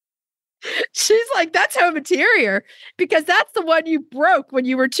 She's like, that's home interior because that's the one you broke when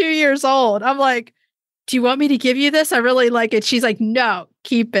you were 2 years old. I'm like, do you want me to give you this? I really like it. She's like, no,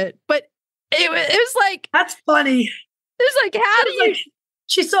 keep it. But it was like, that's funny. It was like, how do you? Like,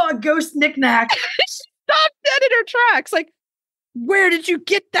 she saw a ghost knickknack. She stopped dead in her tracks. Like, where did you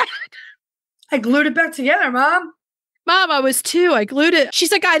get that? I glued it back together, Mom. Mom, I was 2. I glued it.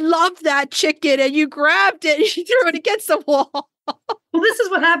 She's like, I love that chicken. And you grabbed it and you threw it against the wall. Well, this is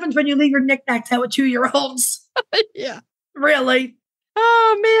what happens when you leave your knickknacks out with 2-year-olds. Yeah. Really?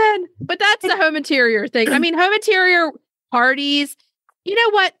 Oh, man. But that's the home interior thing. I mean, home interior parties, you know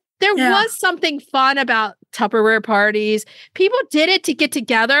what? There was something fun about Tupperware parties. People did it to get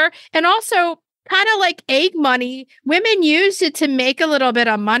together. And also, kind of like egg money, women used it to make a little bit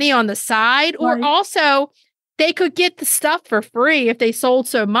of money on the side. Right. Or also, they could get the stuff for free if they sold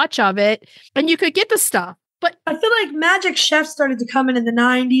so much of it. And you could get the stuff. But I feel like Magic Chef started to come in the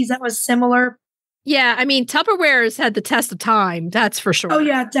 90s. That was similar. Yeah, I mean, Tupperware has had the test of time. That's for sure. Oh,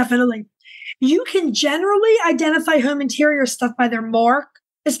 yeah, definitely. You can generally identify home interior stuff by their mark,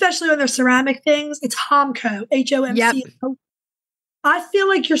 especially on their ceramic things. It's Homco, HOMCO. Yep. I feel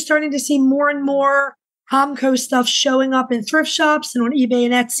like you're starting to see more and more Homco stuff showing up in thrift shops and on eBay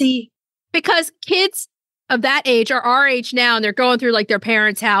and Etsy. Because kids of that age are our age now, and they're going through like their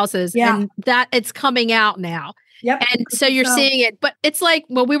parents' houses, and that it's coming out now. Yep. And so you're seeing it, but it's like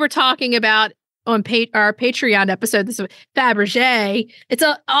what we were talking about on our Patreon episode, this is Fabergé. It's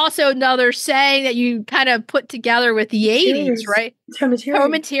also another saying that you kind of put together with the 80s, right? Home interiors.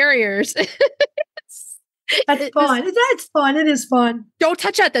 Home interiors. That's fun. That's fun. It is fun. Don't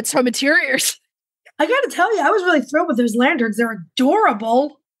touch that. That's home interiors. I got to tell you, I was really thrilled with those lanterns. They're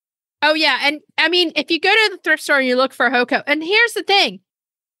adorable. Oh, yeah. And I mean, if you go to the thrift store and you look for a Hoko, and here's the thing,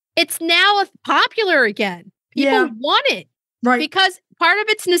 it's now popular again. People want it. Right. Because part of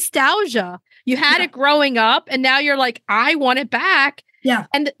it's nostalgia. You had it growing up, and now you're like, I want it back. Yeah.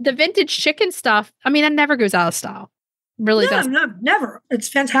 And the vintage chicken stuff, I mean, that never goes out of style. Really does. No, never. It's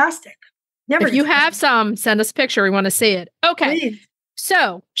fantastic. Never. If you have some, send us a picture. We want to see it. Okay. Please.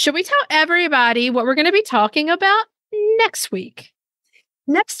 So, should we tell everybody what we're going to be talking about next week?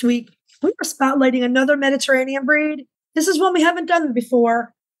 Next week, we are spotlighting another Mediterranean breed. This is one we haven't done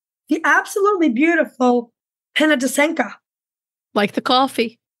before. The absolutely beautiful Penna-Desenka. Like the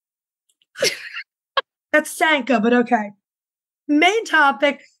coffee. That's Sanka, but okay. Main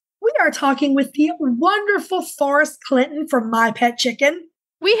topic, we are talking with the wonderful Forrest Clinton from My Pet Chicken.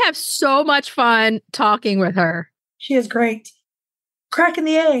 We have so much fun talking with her. She is great. Cracking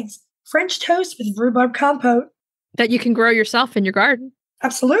the eggs, French toast with rhubarb compote. That you can grow yourself in your garden.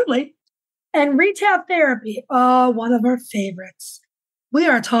 Absolutely. And retail therapy, one of our favorites. We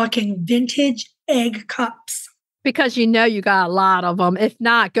are talking vintage egg cups. Because you know you got a lot of them. If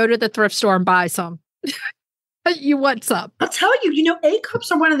not, go to the thrift store and buy some. You want some. I'll tell you, egg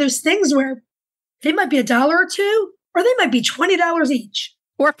cups are one of those things where they might be $1 or $2, or they might be $20 each.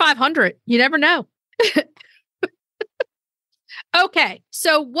 Or $500. You never know. Okay,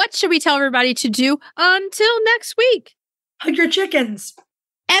 so what should we tell everybody to do until next week? Hug your chickens.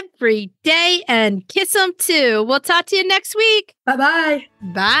 Every day and kiss them too. We'll talk to you next week. Bye-bye.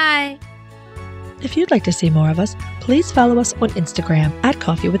 Bye. If you'd like to see more of us, please follow us on Instagram at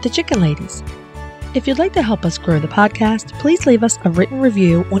Coffee with the Chicken Ladies. If you'd like to help us grow the podcast, please leave us a written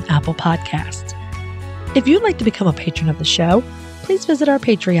review on Apple Podcasts. If you'd like to become a patron of the show, please visit our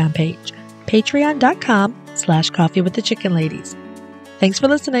Patreon page, patreon.com/Coffee with the Chicken Ladies. Thanks for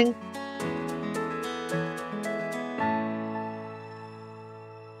listening.